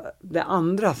på det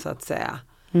andra så att säga.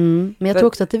 Men jag tror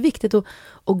också att det är viktigt att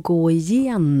gå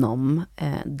igenom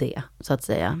det så att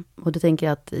säga. Och då tänker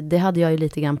jag att det hade jag ju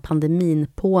lite grann pandemin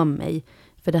på mig.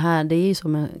 För det är ju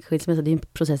som en skilsmässa, det är en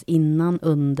process innan,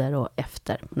 under och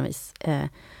efter på något vis.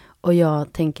 Och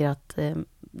jag tänker att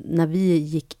när vi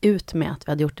gick ut med att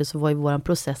vi hade gjort det så var ju vår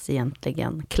process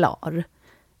egentligen klar.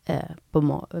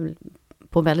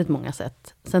 På väldigt många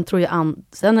sätt. Sen tror jag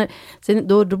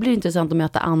då blir det intressant att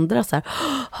möta andra så här,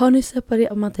 har ni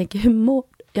separerat? Och man tänker, hur mår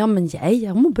ja men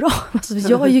jag mår bra. Alltså,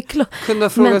 jag är ju klar. Kunde ha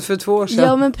frågat för 2 år sedan.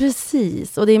 Ja men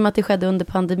precis. Och det är med att det skedde under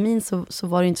pandemin så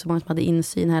var det inte så många som hade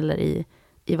insyn heller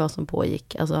i vad som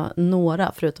pågick. Alltså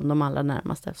några, förutom de allra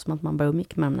närmaste, eftersom att man bara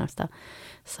umgick med de närmaste.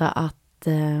 Så att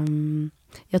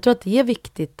jag tror att det är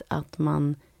viktigt att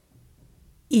man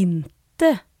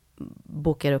inte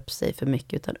bokar upp sig för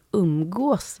mycket utan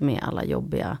umgås med alla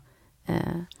jobbiga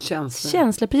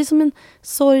känslor. Precis som en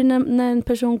sorg när en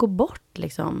person går bort.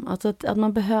 Liksom. Alltså att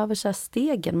man behöver så här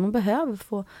stegen. Man behöver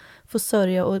få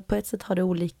sörja och på ett sätt har det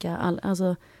olika.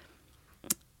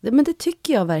 Men det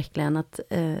tycker jag verkligen att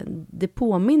det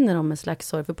påminner om en slags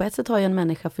sorg. För på ett sätt har ju en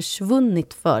människa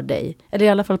försvunnit för dig. Eller i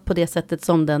alla fall på det sättet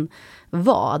som den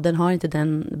var. Den har inte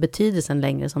den betydelsen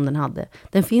längre som den hade.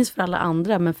 Den finns för alla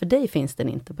andra men för dig finns den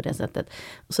inte på det sättet.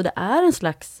 Så det är en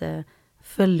slags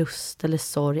förlust eller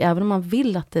sorg. Även om man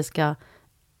vill att det ska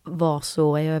vara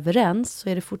så är överens så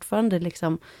är det fortfarande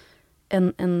liksom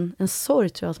en sorg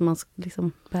tror jag som man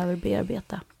liksom behöver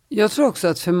bearbeta. Jag tror också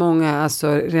att för många,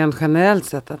 alltså rent generellt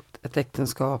sett att ett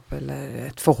äktenskap eller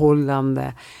ett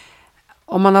förhållande,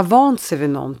 om man har vant sig vid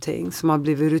någonting som har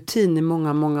blivit rutin i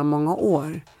många, många, många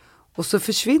år och så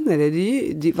försvinner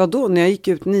det. Vadå? När jag gick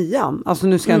ut 9:an, alltså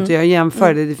nu ska inte jag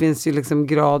jämföra det finns ju liksom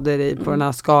grader på den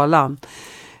här skalan.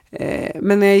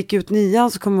 Men när jag gick ut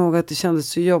 9:an så kom jag ihåg att det kändes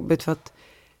så jobbigt för att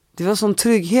det var sån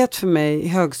trygghet för mig i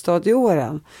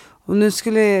högstadieåren. Och nu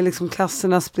skulle liksom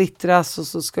klasserna splittras och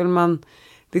så skulle man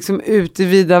liksom ut i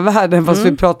vida världen fast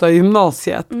vi pratar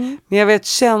gymnasiet. Men jag vet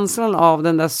känslan av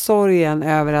den där sorgen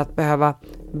över att behöva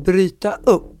bryta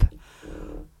upp.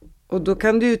 Och då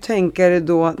kan du ju tänka dig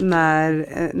då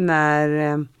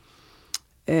när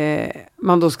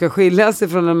man då ska skilja sig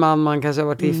från en man man kanske har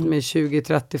varit gift med 20,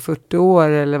 30, 40 år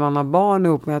eller man har barn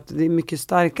ihop med, att det är mycket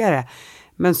starkare.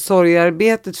 Men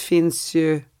sorgarbetet finns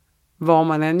ju vad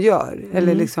man än gör.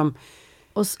 Eller liksom...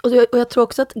 Och jag tror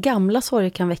också att gamla sorger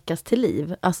kan väckas till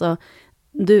liv. Alltså,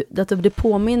 att det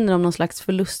påminner om någon slags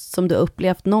förlust som du har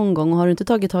upplevt någon gång och har du inte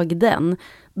tagit tag i den,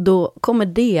 då kommer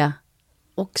det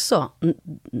också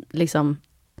liksom...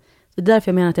 Det är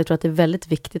därför jag menar att jag tror att det är väldigt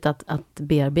viktigt att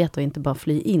bearbeta och inte bara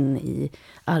fly in i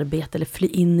arbete eller fly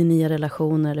in i nya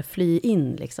relationer eller fly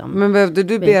in liksom. Men behövde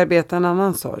du bearbeta en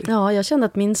annan sorg? Ja, jag kände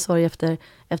att min sorg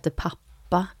efter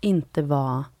pappa inte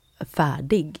var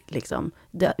färdig liksom.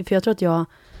 För jag tror att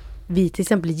vi till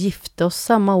exempel gifte oss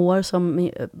samma år som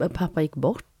min pappa gick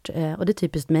bort. Och det är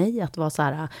typiskt mig att vara så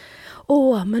här,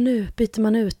 men nu byter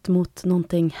man ut mot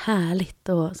någonting härligt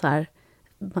och så här.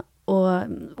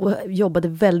 Och jobbade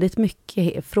väldigt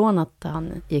mycket från att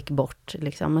han gick bort.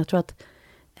 Liksom. Jag tror att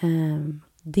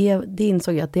det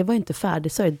insåg jag att det var inte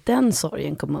färdig sorg. Den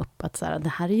sorgen kom upp. Att så här, det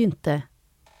här är ju inte,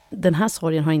 den här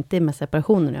sorgen har inte med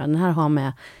separationen att göra. Den här har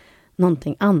med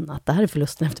någonting annat. Det här är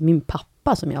förlusten efter min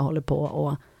pappa som jag håller på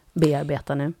att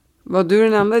bearbeta nu. Var du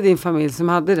den enda i din familj som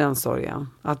hade den sorgen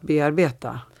att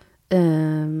bearbeta?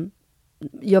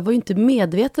 Jag var ju inte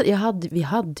medveten. Vi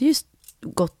hade ju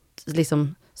gått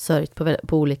liksom sörjt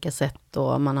på olika sätt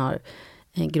och man har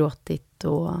gråtit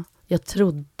och jag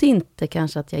trodde inte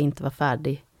kanske att jag inte var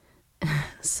färdig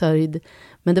sörjd.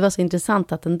 Men det var så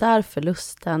intressant att den där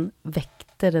förlusten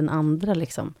väckte den andra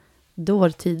liksom. Då var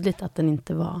det tydligt att den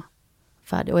inte var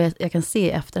färdig. Och jag kan se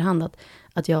i efterhand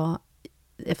att jag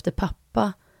efter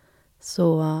pappa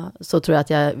så tror jag att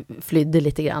jag flydde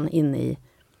lite grann in i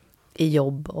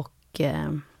jobb. Och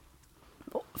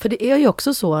för det är ju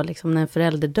också så liksom, när en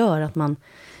förälder dör att man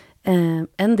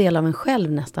en del av en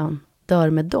själv nästan dör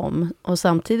med dem. Och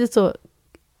samtidigt så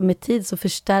med tid så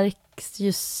förstärks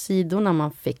ju sidorna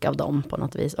man fick av dem på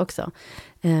något vis också.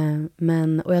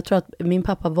 Och jag tror att min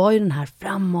pappa var ju den här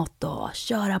framåt och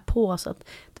köra på. Så att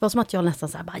det var som att jag nästan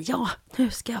så här bara, ja, nu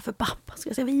ska jag för pappa,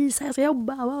 ska jag visa, jag ska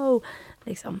jobba, wow.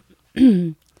 Liksom.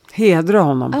 Hedra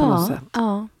honom på något sätt.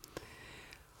 Ja.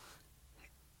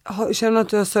 Känner du att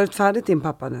du har sörjt färdigt din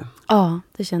pappa nu? Ja,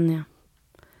 det känner jag.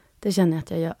 Det känner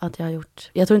jag att jag har gjort.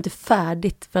 Jag tror inte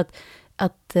färdigt för att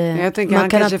jag tänker han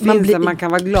kanske finns där, man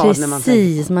kan vara glad precis, när man tänker.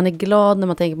 Precis, man är glad när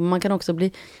man tänker. Man kan också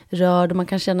bli rörd och man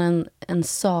kan känna en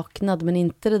saknad, men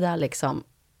inte det där liksom,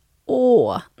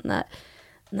 när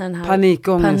den här panik,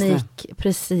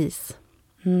 precis.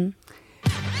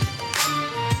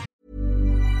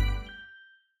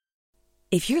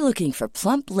 If you're looking for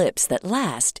plump lips that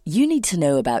last, you need to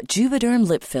know about Juvederm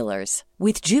lip fillers.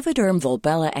 With Juvederm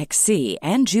Volbella XC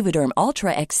and Juvederm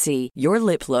Ultra XC, your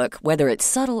lip look, whether it's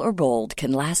subtle or bold,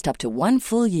 can last up to 1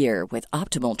 full year with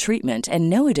optimal treatment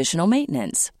and no additional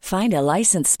maintenance. Find a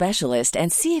licensed specialist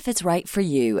and see if it's right for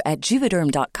you at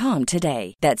Juvederm.com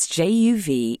today. That's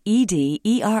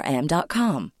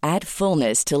JUVEDERM.com. Add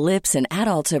fullness to lips in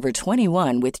adults over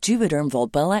 21 with Juvederm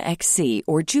Volbella XC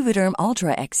or Juvederm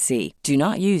Ultra XC. Do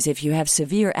not use if you have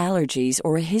severe allergies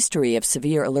or a history of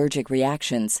severe allergic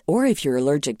reactions, or if you're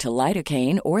allergic to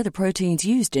lidocaine or the proteins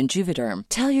used in Juvederm.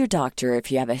 Tell your doctor if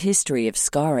you have a history of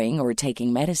scarring or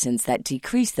taking medicines that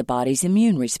decrease the body's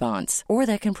immune response or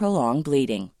that can prolong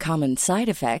bleeding. Common side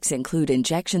effects include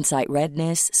injection site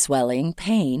redness, swelling,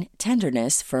 pain,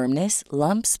 tenderness, firmness,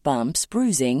 lumps, bumps,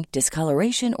 bruising,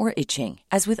 discoloration, or itching.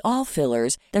 As with all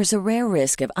fillers, there's a rare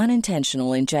risk of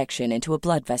unintentional injection into a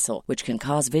blood vessel, which can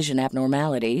cause vision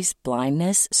abnormalities,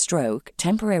 blindness, stroke,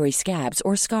 temporary scabs,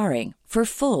 or scarring. For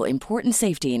full, important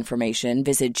safety information,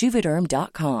 visit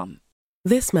Juvederm.com.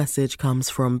 This message comes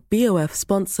from BOF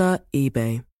sponsor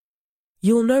eBay.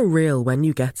 You'll know real when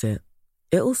you get it.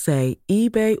 It'll say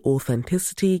eBay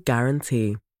Authenticity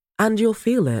Guarantee. And you'll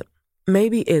feel it.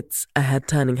 Maybe it's a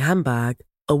head-turning handbag,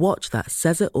 a watch that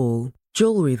says it all,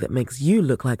 jewelry that makes you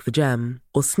look like the gem,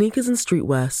 or sneakers and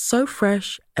streetwear so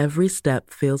fresh every step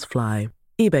feels fly.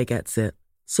 eBay gets it.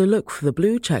 So look for the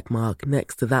blue check mark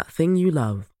next to that thing you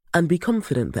love. And be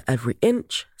confident that every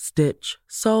inch, stitch,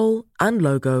 sole, and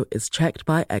logo is checked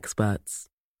by experts.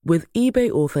 With eBay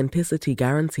Authenticity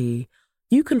Guarantee,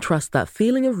 you can trust that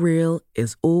feeling of real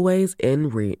is always in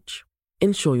reach.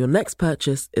 Ensure your next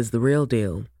purchase is the real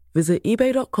deal. Visit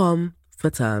ebay.com for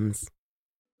terms.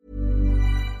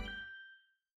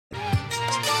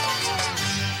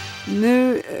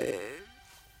 Nu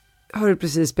har du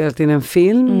precis spelat in en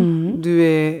film. Du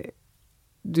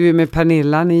är med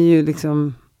Pernilla, ni är ju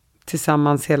liksom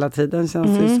tillsammans hela tiden,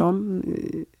 känns det som.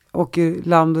 Åker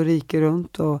land och rike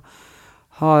runt och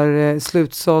har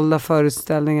slutsålda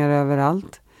föreställningar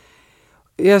överallt.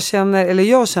 Jag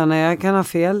känner, jag kan ha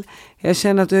fel, jag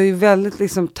känner att du har ju väldigt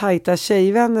liksom tajta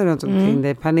tjejvänner runt omkring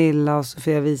dig. Pernilla och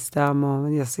Sofia Wistam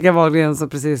och Jessica Wahlgren som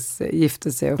precis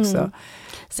gifte sig också.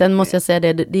 Sen måste jag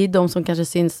säga det är de som kanske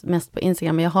syns mest på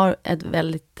Instagram, men jag har ett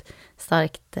väldigt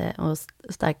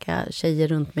starka tjejer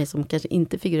runt mig som kanske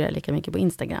inte figurerar lika mycket på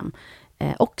Instagram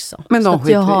också. Men de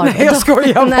skiter har, nej, jag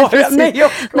skojar bara.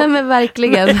 Nej, men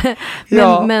verkligen.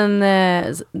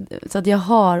 Så att jag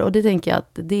har, och det tänker jag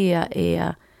att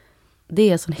det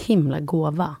är sån himla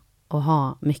gåva att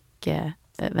ha mycket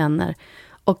vänner.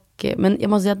 Men jag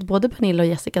måste säga att både Pernilla och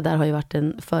Jessica där har ju varit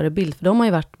en förebild, för de har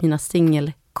ju varit mina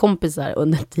singelkompisar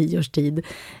under 10 års tid.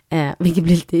 Vilket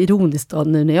blir lite ironiskt då,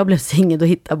 nu när jag blev singel, då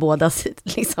hittar båda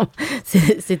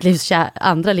sitt livs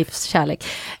andra livskärlek.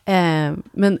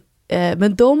 Men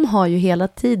de har ju hela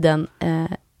tiden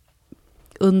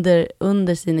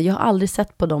under sina... Jag har aldrig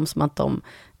sett på dem som att de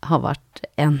har varit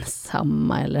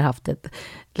ensamma eller haft ett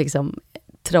liksom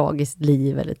tragiskt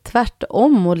liv, eller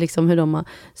tvärtom, och liksom hur de har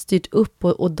styrt upp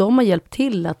och de har hjälpt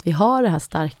till att vi har det här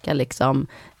starka liksom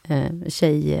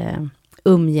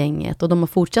tjejumgänget, och de har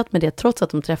fortsatt med det trots att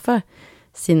de träffar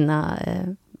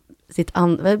sitt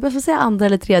andra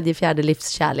eller tredje, fjärde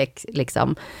livskärlek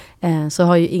liksom. Så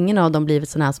har ju ingen av dem blivit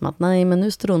sån här som att nej, men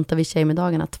nu struntar vi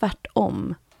tjejmiddagarna,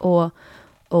 tvärtom. Och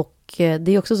det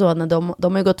är också så att när de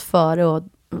har ju gått före,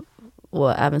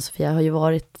 och även Sofia har ju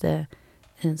varit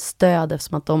en stöd,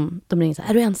 eftersom att de ringer så här,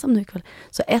 är du ensam nu ikväll?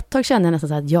 Så ett tag kände jag nästan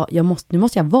så här att nu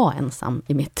måste jag vara ensam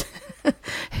i mitt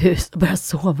hus och börja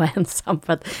sova ensam,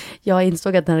 för att jag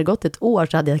insåg att när det gått ett år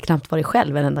så hade jag knappt varit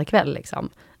själv en enda kväll liksom.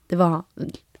 Det var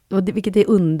vilket är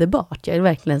underbart. Jag är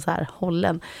verkligen så här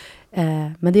hållen.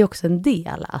 Men det är också en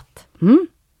del att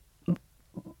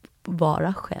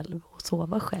vara själv och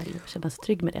sova själv och känna sig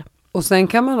trygg med det. Och sen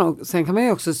kan man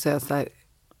ju också säga så här,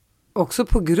 också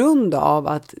på grund av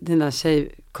att dina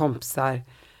tjejkompisar,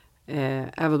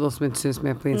 även de som inte syns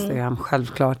med på Instagram,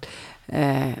 självklart,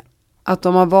 att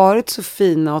de har varit så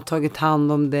fina och tagit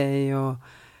hand om dig och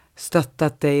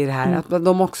stöttat dig i det här. Att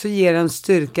de också ger en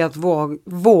styrka att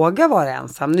våga vara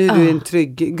ensam. Nu är du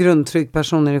en grundtrygg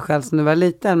person i dig själv som du var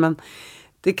liten, men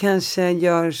det kanske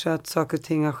gör så att saker och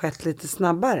ting har skett lite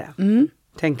snabbare,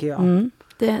 tänker jag.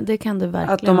 Det kan du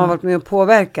verkligen. Att de har varit med och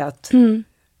påverkat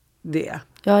det.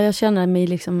 Ja, jag känner mig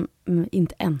liksom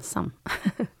inte ensam.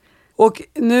 Och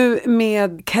nu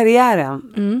med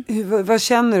karriären, vad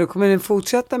känner du? Kommer du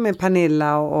fortsätta med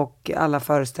Pernilla och alla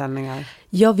föreställningar?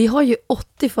 Ja, vi har ju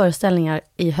 80 föreställningar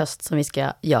i höst som vi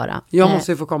ska göra. Jag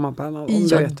måste ju få komma på en av dem,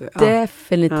 det vet du. Ja.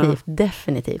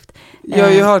 Definitivt. Jag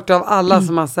har ju hört av alla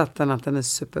som har sett den att den är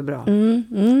superbra.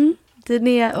 Det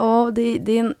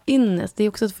är en ynnest. Det är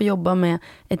också att få jobba med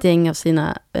ett gäng av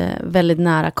sina väldigt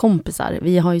nära kompisar.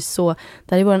 Vi har ju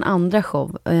det här är vår andra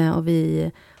show och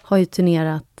vi har ju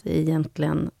turnerat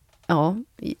egentligen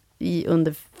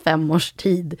under 5 års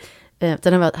tid.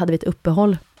 Sen hade vi ett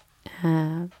uppehåll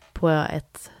på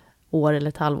ett år eller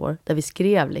ett halvår där vi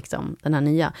skrev liksom den här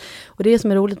nya. Och det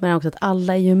som är roligt med det också att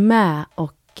alla är ju med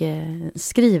och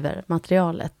skriver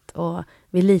materialet och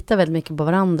vi litar väldigt mycket på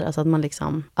varandra så att man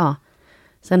liksom,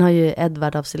 Sen har ju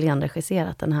Edvard af Sillén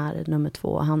regisserat den här nummer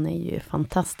 2. Han är ju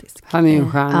fantastisk. Han är ju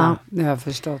en stjärna, det har jag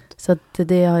förstått. Så att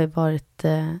det har ju varit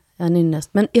en ynnest.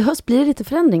 Men i höst blir det lite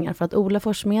förändringar för att Ola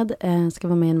Forssmed ska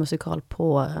vara med i en musikal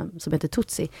som heter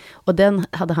Tutsi. Och den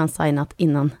hade han signat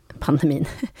innan pandemin.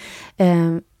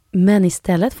 Men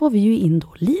istället får vi ju in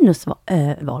då Linus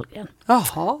Wahlgren.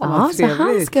 Jaha, så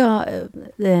han ska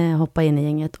hoppa in i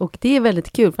gänget. Och det är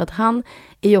väldigt kul för att han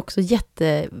är ju också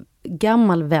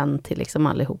jättegammal vän till liksom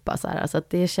allihopa. Så att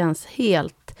det känns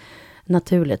helt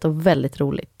naturligt och väldigt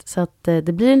roligt. Så att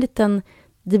det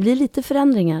blir lite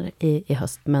förändringar i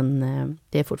höst, men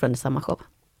det är fortfarande samma show.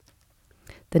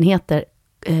 Den heter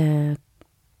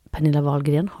Pernilla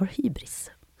Wahlgren har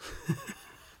hybris.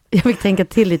 Jag fick tänka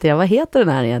till lite, vad heter den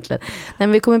här egentligen?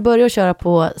 Men vi kommer börja att köra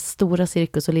på Stora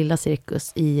Cirkus och Lilla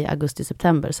Cirkus i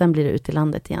augusti-september. Sen blir det ut i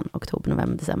landet igen, oktober,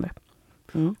 november, december.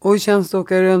 Och hur känns det att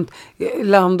åka runt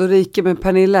land och rike med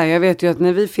Pernilla? Jag vet ju att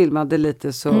när vi filmade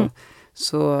lite så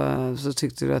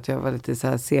tyckte du att jag var lite så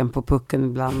här sen på pucken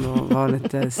ibland och var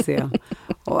lite sen.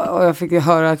 Och jag fick ju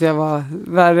höra att jag var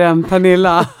värre än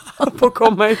Pernilla på att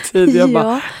komma i tid. Jag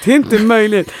bara, det är inte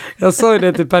möjligt. Jag sa ju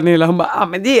det till Pernilla, hon bara,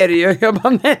 men det är det ju. Jag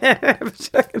bara, nej, jag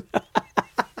försöker.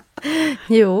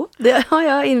 Jo, det har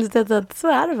jag insett att så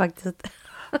är det faktiskt.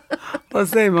 Vad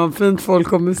säger man? Fint folk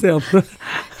kommer sent.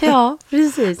 Ja,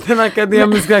 precis. Den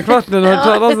akademiska kvarten har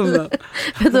talas om den.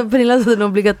 Vet du, Pernilla sa den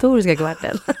obligatoriska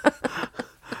kvarten.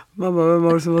 Mamma, vem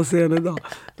var det som var sen idag?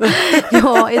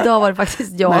 Ja, idag var det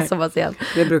faktiskt jag som var sen.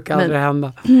 Det brukar aldrig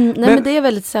hända. Men det är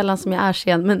väldigt sällan som jag är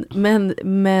sen.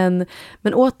 Men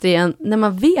återigen, när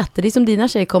man vet det är som dina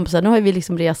tjejkompisar. Nu har vi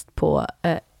liksom rest på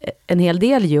en hel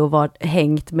del ju och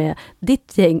hängt med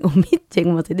ditt gäng och mitt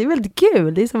gäng. Det är väldigt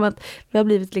kul. Det är som att vi har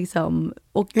blivit liksom...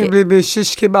 Det blir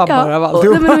kyrkebabbar av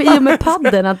alltihop. I och med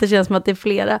padden, att det känns som att det är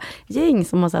flera gäng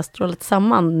som har så här strålat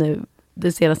samman nu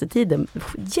den senaste tiden.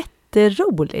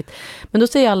 Jätteroligt. Men då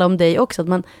säger alla om dig också att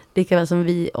man, lika väl som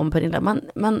vi om Pernilla,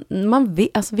 man vet,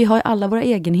 alltså vi har ju alla våra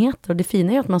egenheter och det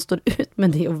fina är att man står ut med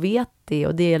det och vet det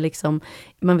och det är liksom,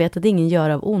 man vet att ingen gör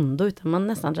av ondo utan man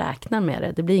nästan räknar med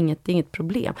det. Det är inget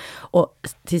problem. Och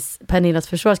till Pernillas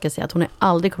försvar ska jag säga att hon är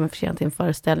aldrig kommit för sent till en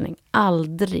föreställning.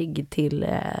 Aldrig till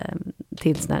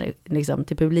liksom,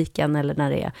 till publiken eller när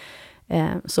det är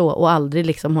så, och aldrig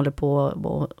liksom håller på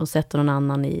och sätter någon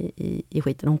annan i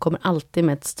skiten. Hon kommer alltid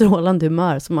med ett strålande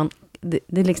humör så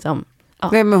det är liksom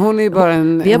Nej, men hon är ju bara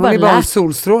en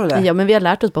solstråle. Ja, men vi har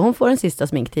lärt oss på hon får den sista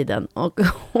sminktiden och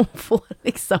hon får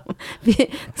liksom det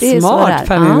är smart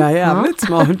Pernilla, jävligt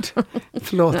smart.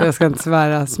 Förlåt, jag ska inte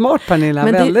svära. Smart Pernilla,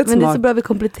 väldigt smart. Men det är så bra vi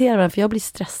kompletterar varandra, för jag blir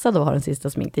stressad att ha den sista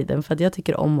sminktiden för att jag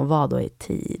tycker om att vara då i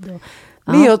tid.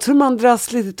 Men jag tror man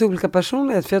dras lite till olika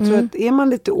personligheter, för jag tror att är man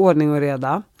lite ordning och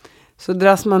reda så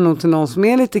dras man nog till någon som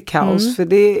är lite kaos, för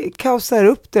det kaosar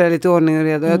upp det där lite ordning och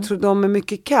reda. Och jag tror de med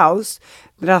mycket kaos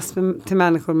dras till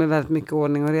människor med väldigt mycket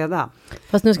ordning och reda.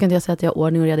 Fast nu ska inte jag säga att jag har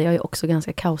ordning och reda, jag är också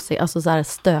ganska kaosig, alltså så här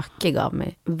stökig av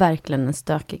mig, verkligen en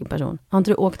stökig person. Har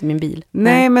inte du åkt i min bil?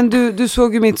 Nej, men du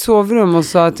såg ju mitt sovrum och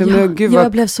sa att gud vad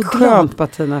jag blev så skönt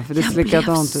Bettina, för det är jag blev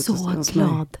likadant så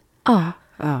glad. Ja.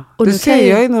 Ja. Och du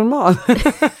säger jag är normal.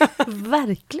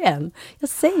 Verkligen. Jag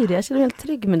säger det, jag känner mig helt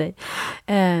trygg med dig.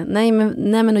 Nej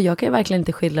men och jag kan ju verkligen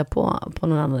inte skylla på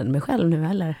någon annan än mig själv nu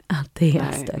heller. Att det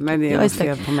är stökigt. Men det är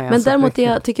fel på mig. Men däremot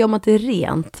tycker jag om att det är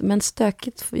rent. Men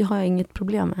stökigt har jag inget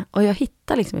problem med. Och jag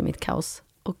hittar liksom i mitt kaos.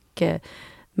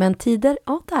 Men tider,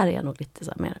 där är jag nog lite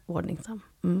så här mer ordningsam.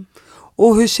 Mm.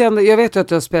 Och hur kände, jag vet ju att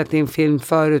du har spelat in film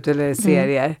förut eller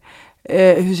serier.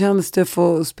 Hur kändes det att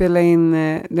få spela in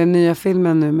den nya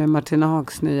filmen nu med Martina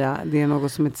Haags nya Det är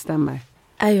något som inte stämmer?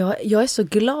 Jag är så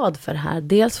glad för det här.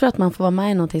 Dels för att man får vara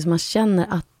med i någonting som man känner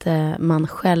att man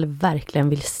själv verkligen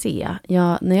vill se.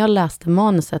 När jag läste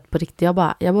manuset på riktigt,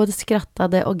 jag både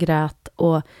skrattade och grät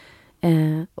och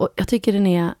jag tycker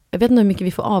jag vet inte hur mycket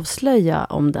vi får avslöja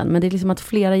om den, men det är liksom att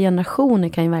flera generationer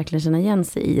kan ju verkligen känna igen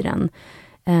sig i den.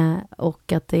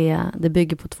 Och att det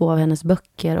bygger på 2 av hennes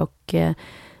böcker och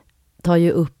tar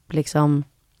ju upp liksom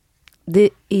det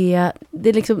är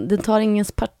liksom, den tar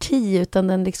ingens parti utan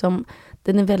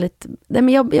den är väldigt, nej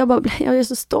men jag är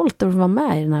så stolt över att vara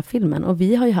med i den här filmen och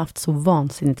vi har ju haft så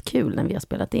vansinnigt kul när vi har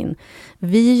spelat in.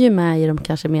 Vi är ju med i de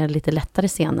kanske mer lite lättare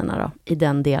scenerna då, i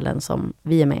den delen som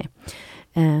vi är med.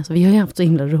 Så vi har ju haft så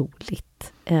himla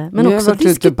roligt. Men vi har varit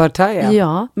ute partaja.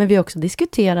 Ja, men vi har också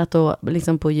diskuterat och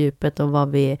liksom på djupet och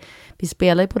vad vi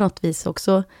spelar ju på något vis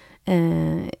också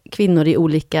kvinnor i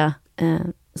olika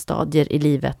stadier i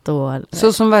livet. Och,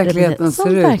 så som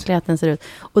verkligheten ser ut.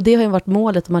 Och det har ju varit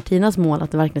målet och Martinas mål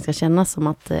att det verkligen ska kännas som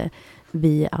att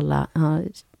vi alla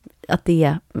att det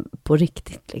är på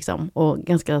riktigt liksom. Och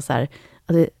ganska så här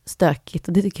att det är stökigt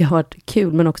och det tycker jag har varit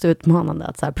kul men också utmanande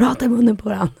att så här, prata i munnen på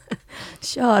den.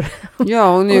 Kör.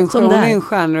 Ja, hon är en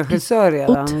stjärnregissör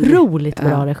redan. Otroligt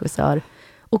bra regissör.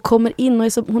 Och kommer in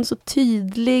och hon är så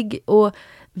tydlig och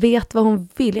vet vad hon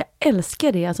vill. Jag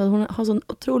älskar det. Alltså, hon har en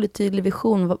otroligt tydlig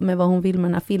vision med vad hon vill med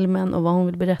den här filmen och vad hon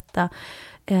vill berätta.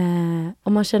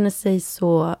 Och man känner sig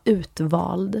så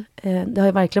utvald. Det har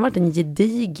ju verkligen varit en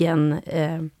gedigen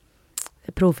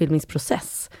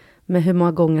provfilmningsprocess. Med hur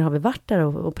många gånger har vi varit där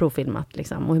och provfilmat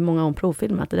liksom, och hur många har hon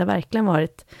provfilmat. Det har verkligen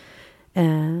varit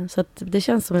så att det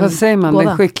känns som vad säger man,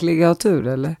 den skickliga har tur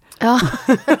eller? Ja.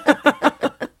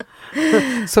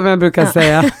 Som jag brukar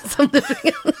säga.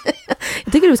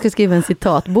 Jag tycker du ska skriva en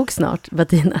citatbok snart,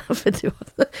 Bettina, för du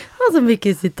har så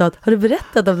mycket citat. Har du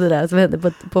berättat om det där som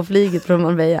hände på flyget från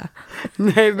Marbella?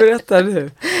 Nej, berättar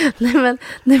du. Nej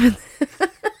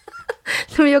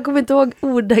men jag kommer inte ihåg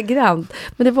ordagrant.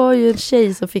 Men det var ju en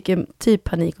tjej som fick en typ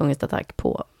panikångestattack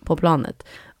på planet.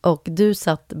 Och du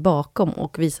satt bakom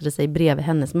och visade sig bredvid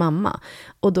hennes mamma.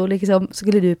 Och då liksom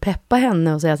skulle du peppa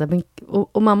henne och säga så här,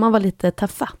 och mamma var lite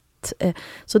tafatt.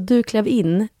 Så du klev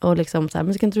in och liksom så här,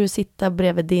 men ska inte du sitta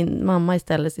bredvid din mamma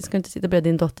istället? Ska inte sitta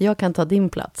bredvid din dotter? Jag kan ta din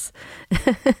plats.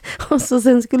 Och så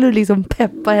sen skulle du liksom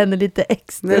peppa henne lite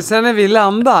extra. Nej, sen när vi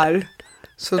landar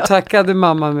så tackade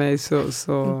mamma mig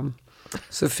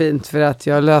så fint för att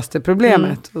jag löste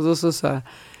problemet. Och då så sa jag,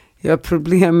 ja,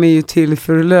 problem är ju till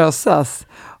för att lösas.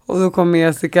 Och då kommer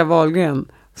Jessica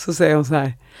Wahlgren, så säger hon så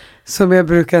här, som jag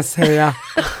brukar säga.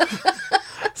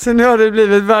 Så nu har det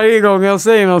blivit varje gång jag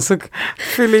säger något så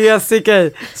fyller Jessica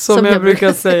i, som jag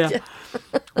brukar säga.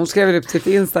 Hon skrev upp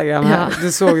till Instagram här,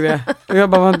 du såg det. Och jag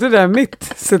bara, var inte det där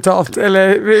mitt citat?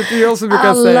 Eller vet du, jag som brukar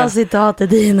alla säga. Alla citat är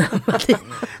dina, Martina.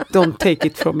 Don't take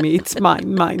it from me, it's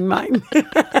mine.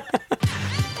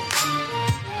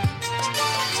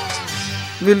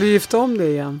 Vill du gifta om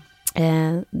dig igen?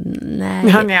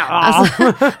 Nej.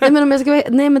 Alltså, nej, men om jag ska,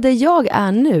 nej, men det jag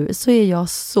är nu så är jag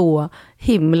så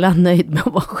himla nöjd med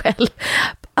att vara själv.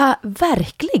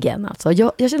 Verkligen alltså.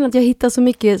 Jag känner att jag hittar så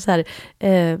mycket så här,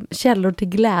 källor till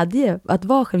glädje att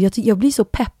vara själv. Jag blir så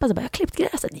peppad. Jag har klippt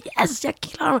gräset. Yes, jag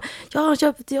klarar mig. Jag har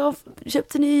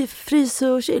köpt en ny frys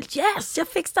och kyl. Yes, jag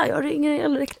fixar. Jag ringer.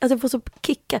 Alltså jag får så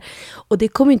kickar. Och det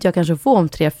kommer inte jag kanske få om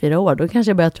 3-4 år. Då kanske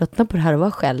jag börjar tröttna på det här och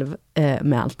vara själv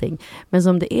med allting. Men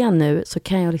som det är nu så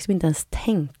kan jag liksom inte ens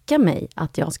tänka mig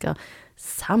att jag ska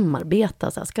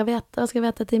samarbeta. Så jag ska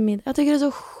veta till min. Jag tycker det är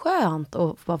så skönt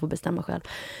att bara få bestämma själv.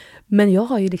 Men jag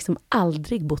har ju liksom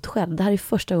aldrig bott själv. Det här är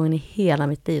första gången i hela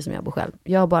mitt liv som jag bor själv.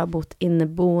 Jag har bara bott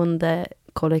inneboende,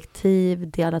 kollektiv,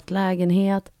 delat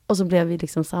lägenhet. Och så blev vi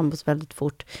liksom sambos väldigt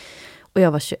fort. Och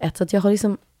jag var 21. Så att jag har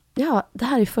liksom, ja, det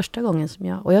här är första gången som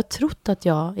jag, och jag har trott att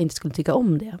jag inte skulle tycka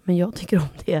om det. Men jag tycker om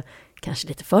det kanske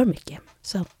lite för mycket.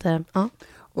 Så att, ja.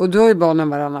 Och du har ju barnen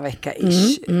varannan vecka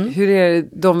ish. Hur är det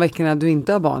de veckorna du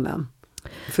inte har barnen?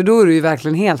 För då är du ju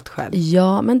verkligen helt själv.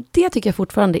 Ja, men det tycker jag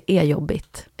fortfarande är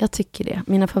jobbigt. Jag tycker det.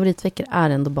 Mina favoritveckor är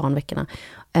ändå barnveckorna.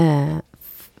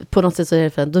 På något sätt så är det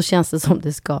för då känns det som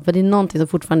det ska. För det är någonting som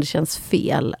fortfarande känns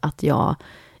fel att jag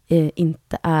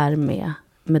inte är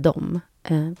med dem.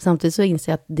 Samtidigt så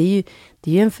inser jag att det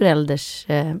är ju en förälders...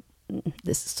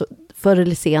 förr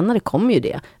eller senare kommer ju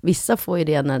det. Vissa får ju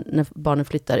det när barnen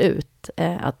flyttar ut.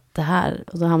 Att det här...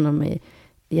 Och så hamnar de i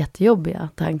jättejobbiga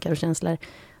tankar och känslor.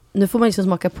 Nu får man liksom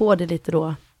smaka på det lite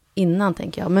då innan,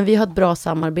 tänker jag. Men vi har ett bra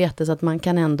samarbete så att man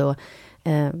kan ändå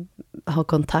ha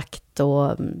kontakt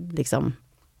och liksom...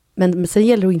 Men sen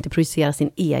gäller det att inte projicera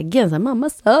sin egen. Så här, mamma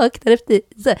sökte efter...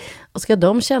 Och ska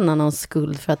de känna någon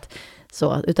skuld för att...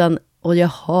 Så, och jag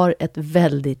har ett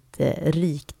väldigt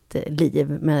rikt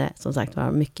liv med, som sagt,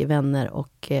 mycket vänner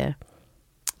och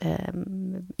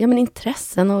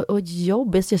intressen och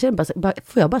jobb. Jag känner bara,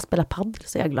 får jag bara spela paddel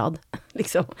så är jag glad.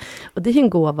 Liksom. Och det är ju en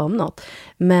gåva om något.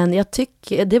 Men jag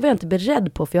tycker, det var jag inte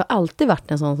beredd på, för jag har alltid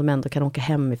varit en sån som ändå kan åka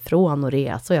hemifrån och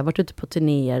resa. Och jag har varit ute på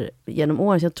turnéer genom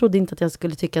åren, så jag trodde inte att jag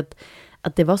skulle tycka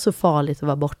att det var så farligt att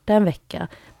vara borta en vecka.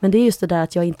 Men det är just det där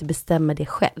att jag inte bestämmer det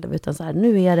själv, utan så här,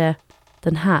 nu är det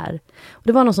den här. Och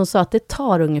det var någon som sa att det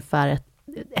tar ungefär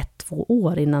 1-2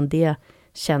 år innan det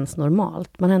känns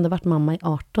normalt. Man har ändå varit mamma i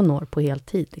 18 år på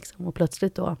heltid liksom. Och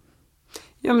plötsligt då...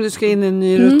 Ja, men du ska in i en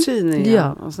ny rutin igen.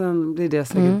 Ja. Och sen blir det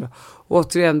säkert bra. Och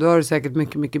återigen, du har det säkert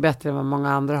mycket, mycket bättre än vad många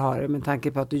andra har. Med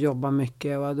tanke på att du jobbar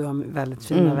mycket och att du har väldigt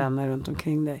fina vänner runt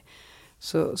omkring dig.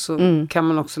 Så kan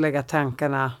man också lägga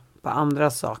tankarna på andra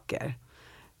saker.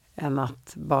 Än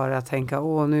att bara tänka,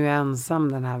 nu är jag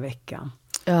ensam den här veckan.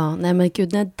 Ja, nej men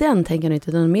gud, nej, den tänker jag inte.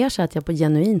 Utan mer så att jag på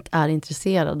genuint är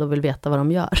intresserad och vill veta vad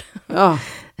de gör. Ja,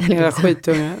 era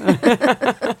skitungar.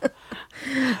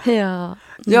 Ja.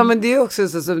 Ja, men det är också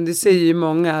så som det säger ju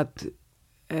många att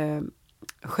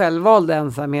självvald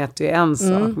ensamhet är en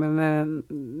sak. Men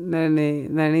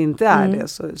när den inte är det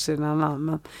så är det en annan.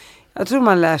 Men jag tror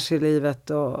man lär sig i livet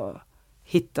och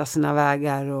hitta sina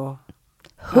vägar.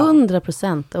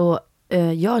 100%. Och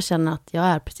jag känner att jag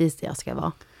är precis det jag ska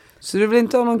vara. Så du vill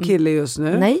inte ha någon kille just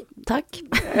nu? Nej, tack.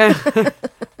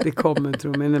 Det kommer,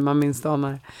 tror jag, när man minst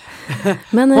anar.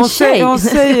 Men en tjej. Hon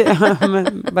säger,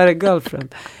 men bara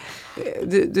girlfriend.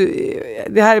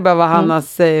 Det här är bara vad Hanna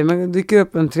säger. Men dyker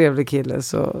upp en trevlig kille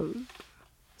så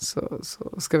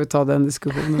ska vi ta den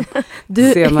diskussionen.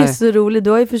 Du senare. är så rolig. Du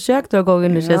har ju försökt några gånger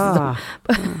nu. Ja,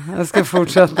 jag ska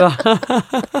fortsätta.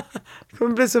 Det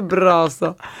kommer bli så bra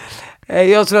så.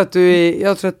 Jag tror att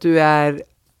du är...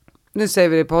 Nu säger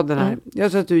vi det i podden här.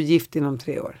 Jag tror att du är gift inom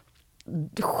 3 år.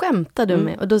 Du skämtar du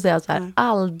med. Och då säger jag så här,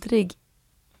 aldrig,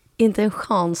 inte en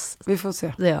chans. Vi får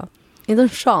se. Ja. Inte en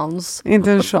chans.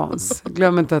 Inte en chans.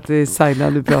 Glöm inte att det är Saila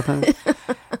du pratar med.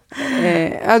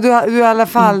 Du i alla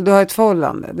fall, du har ett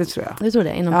förhållande, det tror jag. Jag tror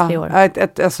det, inom 3 år.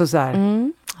 Alltså så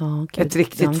här, ett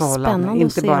riktigt förhållande. Spännande inte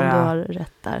att se bara... om du har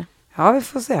rätt där. Ja, vi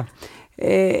får se.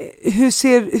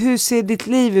 Hur ser ditt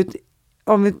liv ut,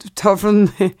 om vi tar från...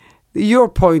 Your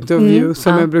point of view,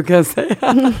 som jag brukar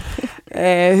säga.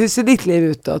 Hur ser ditt liv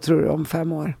ut då, tror du, om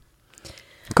 5 år?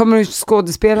 Kommer du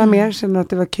skådespela mer? Känner du att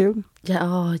det var kul?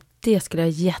 Ja, det skulle jag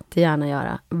jättegärna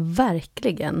göra.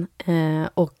 Verkligen.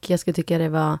 Och jag skulle tycka det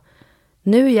var...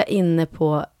 Nu är jag inne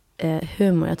på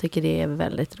humor. Jag tycker det är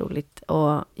väldigt roligt.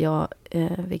 Och jag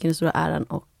fick den stora äran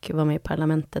och var med i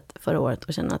parlamentet förra året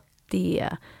och kände att det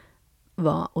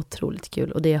var otroligt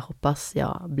kul. Och det hoppas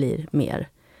jag blir mer.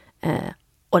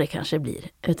 Och det kanske blir,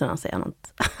 utan att säga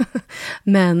något.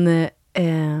 Men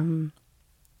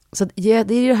så det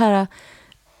är ju det här...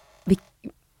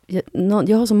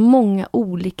 Jag har så många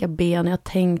olika ben. Jag har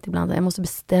tänkt ibland att jag måste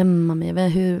bestämma mig.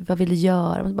 Vad vill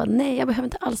jag göra? Nej, jag behöver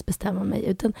inte alls bestämma mig.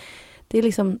 Utan det är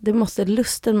liksom,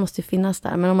 lusten måste finnas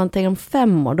där. Men om man tänker om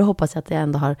 5 år, då hoppas jag att jag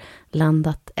ändå har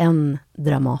landat en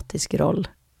dramatisk roll.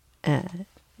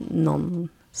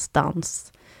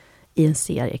 Någonstans i en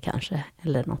serie kanske.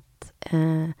 Eller något.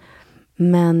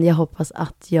 Men jag hoppas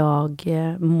att jag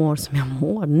mår som jag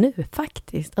mår nu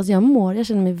faktiskt. Alltså jag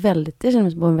känner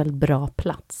mig på en väldigt bra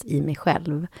plats i mig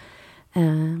själv.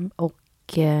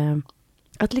 Och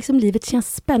att liksom livet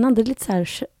känns spännande. Det är lite så här,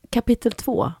 kapitel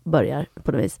 2 börjar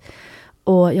på något vis.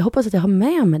 Och jag hoppas att jag har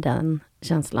med mig den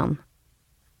känslan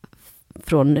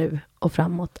från nu och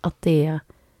framåt. Att det är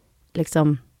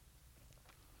liksom...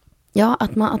 Ja,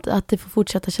 att det får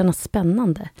fortsätta kännas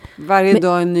spännande. Varje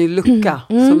dag en ny lucka,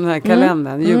 som den här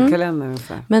kalendern, julkalendern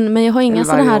ungefär. Men jag har inga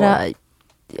sådana här...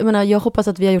 Jag hoppas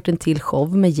att vi har gjort en till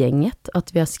show med gänget.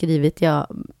 Att vi har skrivit,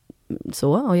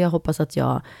 och jag hoppas att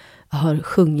jag har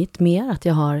sjungit mer.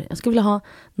 Jag skulle vilja ha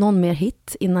någon mer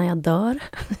hit innan jag dör.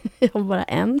 Jag har bara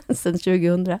en sedan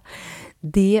 2000.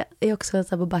 Det är också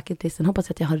så på bucketlisten.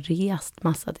 Hoppas att jag har rest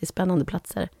massa till spännande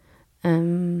platser.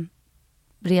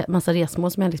 Massa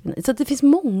resmål som jag liksom... Så att det finns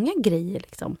många grejer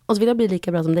liksom. Och så vill jag bli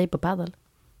lika bra som dig på paddel.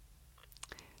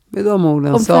 Med de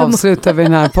orden så avslutar vi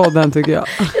den här podden, tycker jag.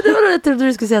 Det var Jag trodde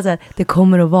du skulle säga så här, det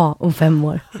kommer att vara om 5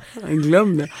 år.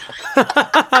 Glöm det.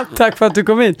 Tack för att du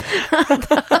kom hit.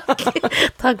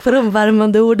 Tack för de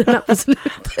värmande orden på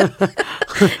slutet.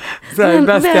 Så här,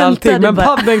 bäst i allting. Men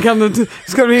padden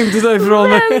ska du inte ta ifrån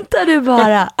mig. Vänta du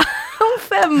bara. Om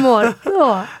 5 år.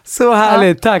 Så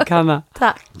härligt. Tack Hanna.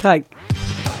 Tack.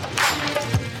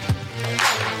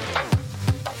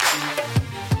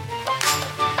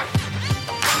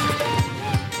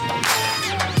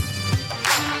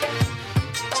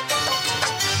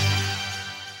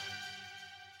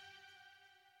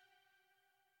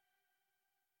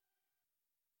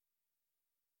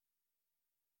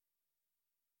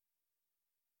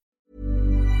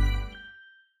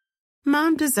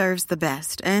 Mom deserves the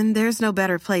best, and there's no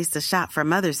better place to shop for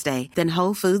Mother's Day than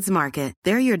Whole Foods Market.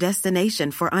 They're your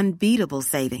destination for unbeatable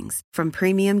savings, from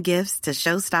premium gifts to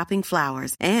show-stopping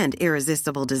flowers and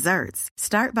irresistible desserts.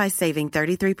 Start by saving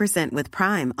 33% with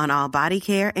Prime on all body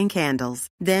care and candles.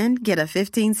 Then get a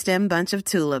 15-stem bunch of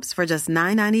tulips for just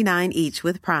 $9.99 each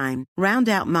with Prime. Round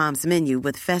out Mom's menu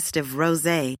with festive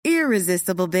rosé,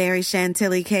 irresistible berry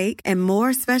chantilly cake, and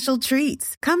more special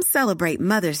treats. Come celebrate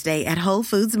Mother's Day at Whole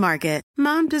Foods Market.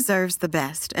 Mom deserves the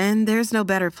best, and there's no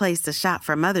better place to shop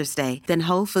for Mother's Day than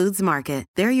Whole Foods Market.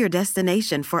 They're your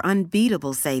destination for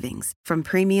unbeatable savings, from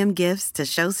premium gifts to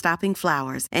show-stopping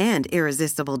flowers and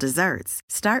irresistible desserts.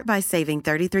 Start by saving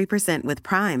 33% with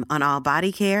Prime on all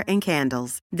body care and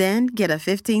candles. Then get a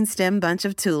 15-stem bunch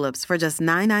of tulips for just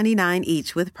 $9.99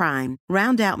 each with Prime.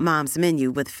 Round out Mom's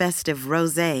menu with festive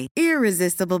rosé,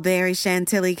 irresistible berry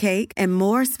chantilly cake, and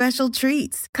more special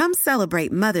treats. Come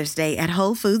celebrate Mother's Day at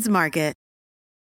Whole Foods Market.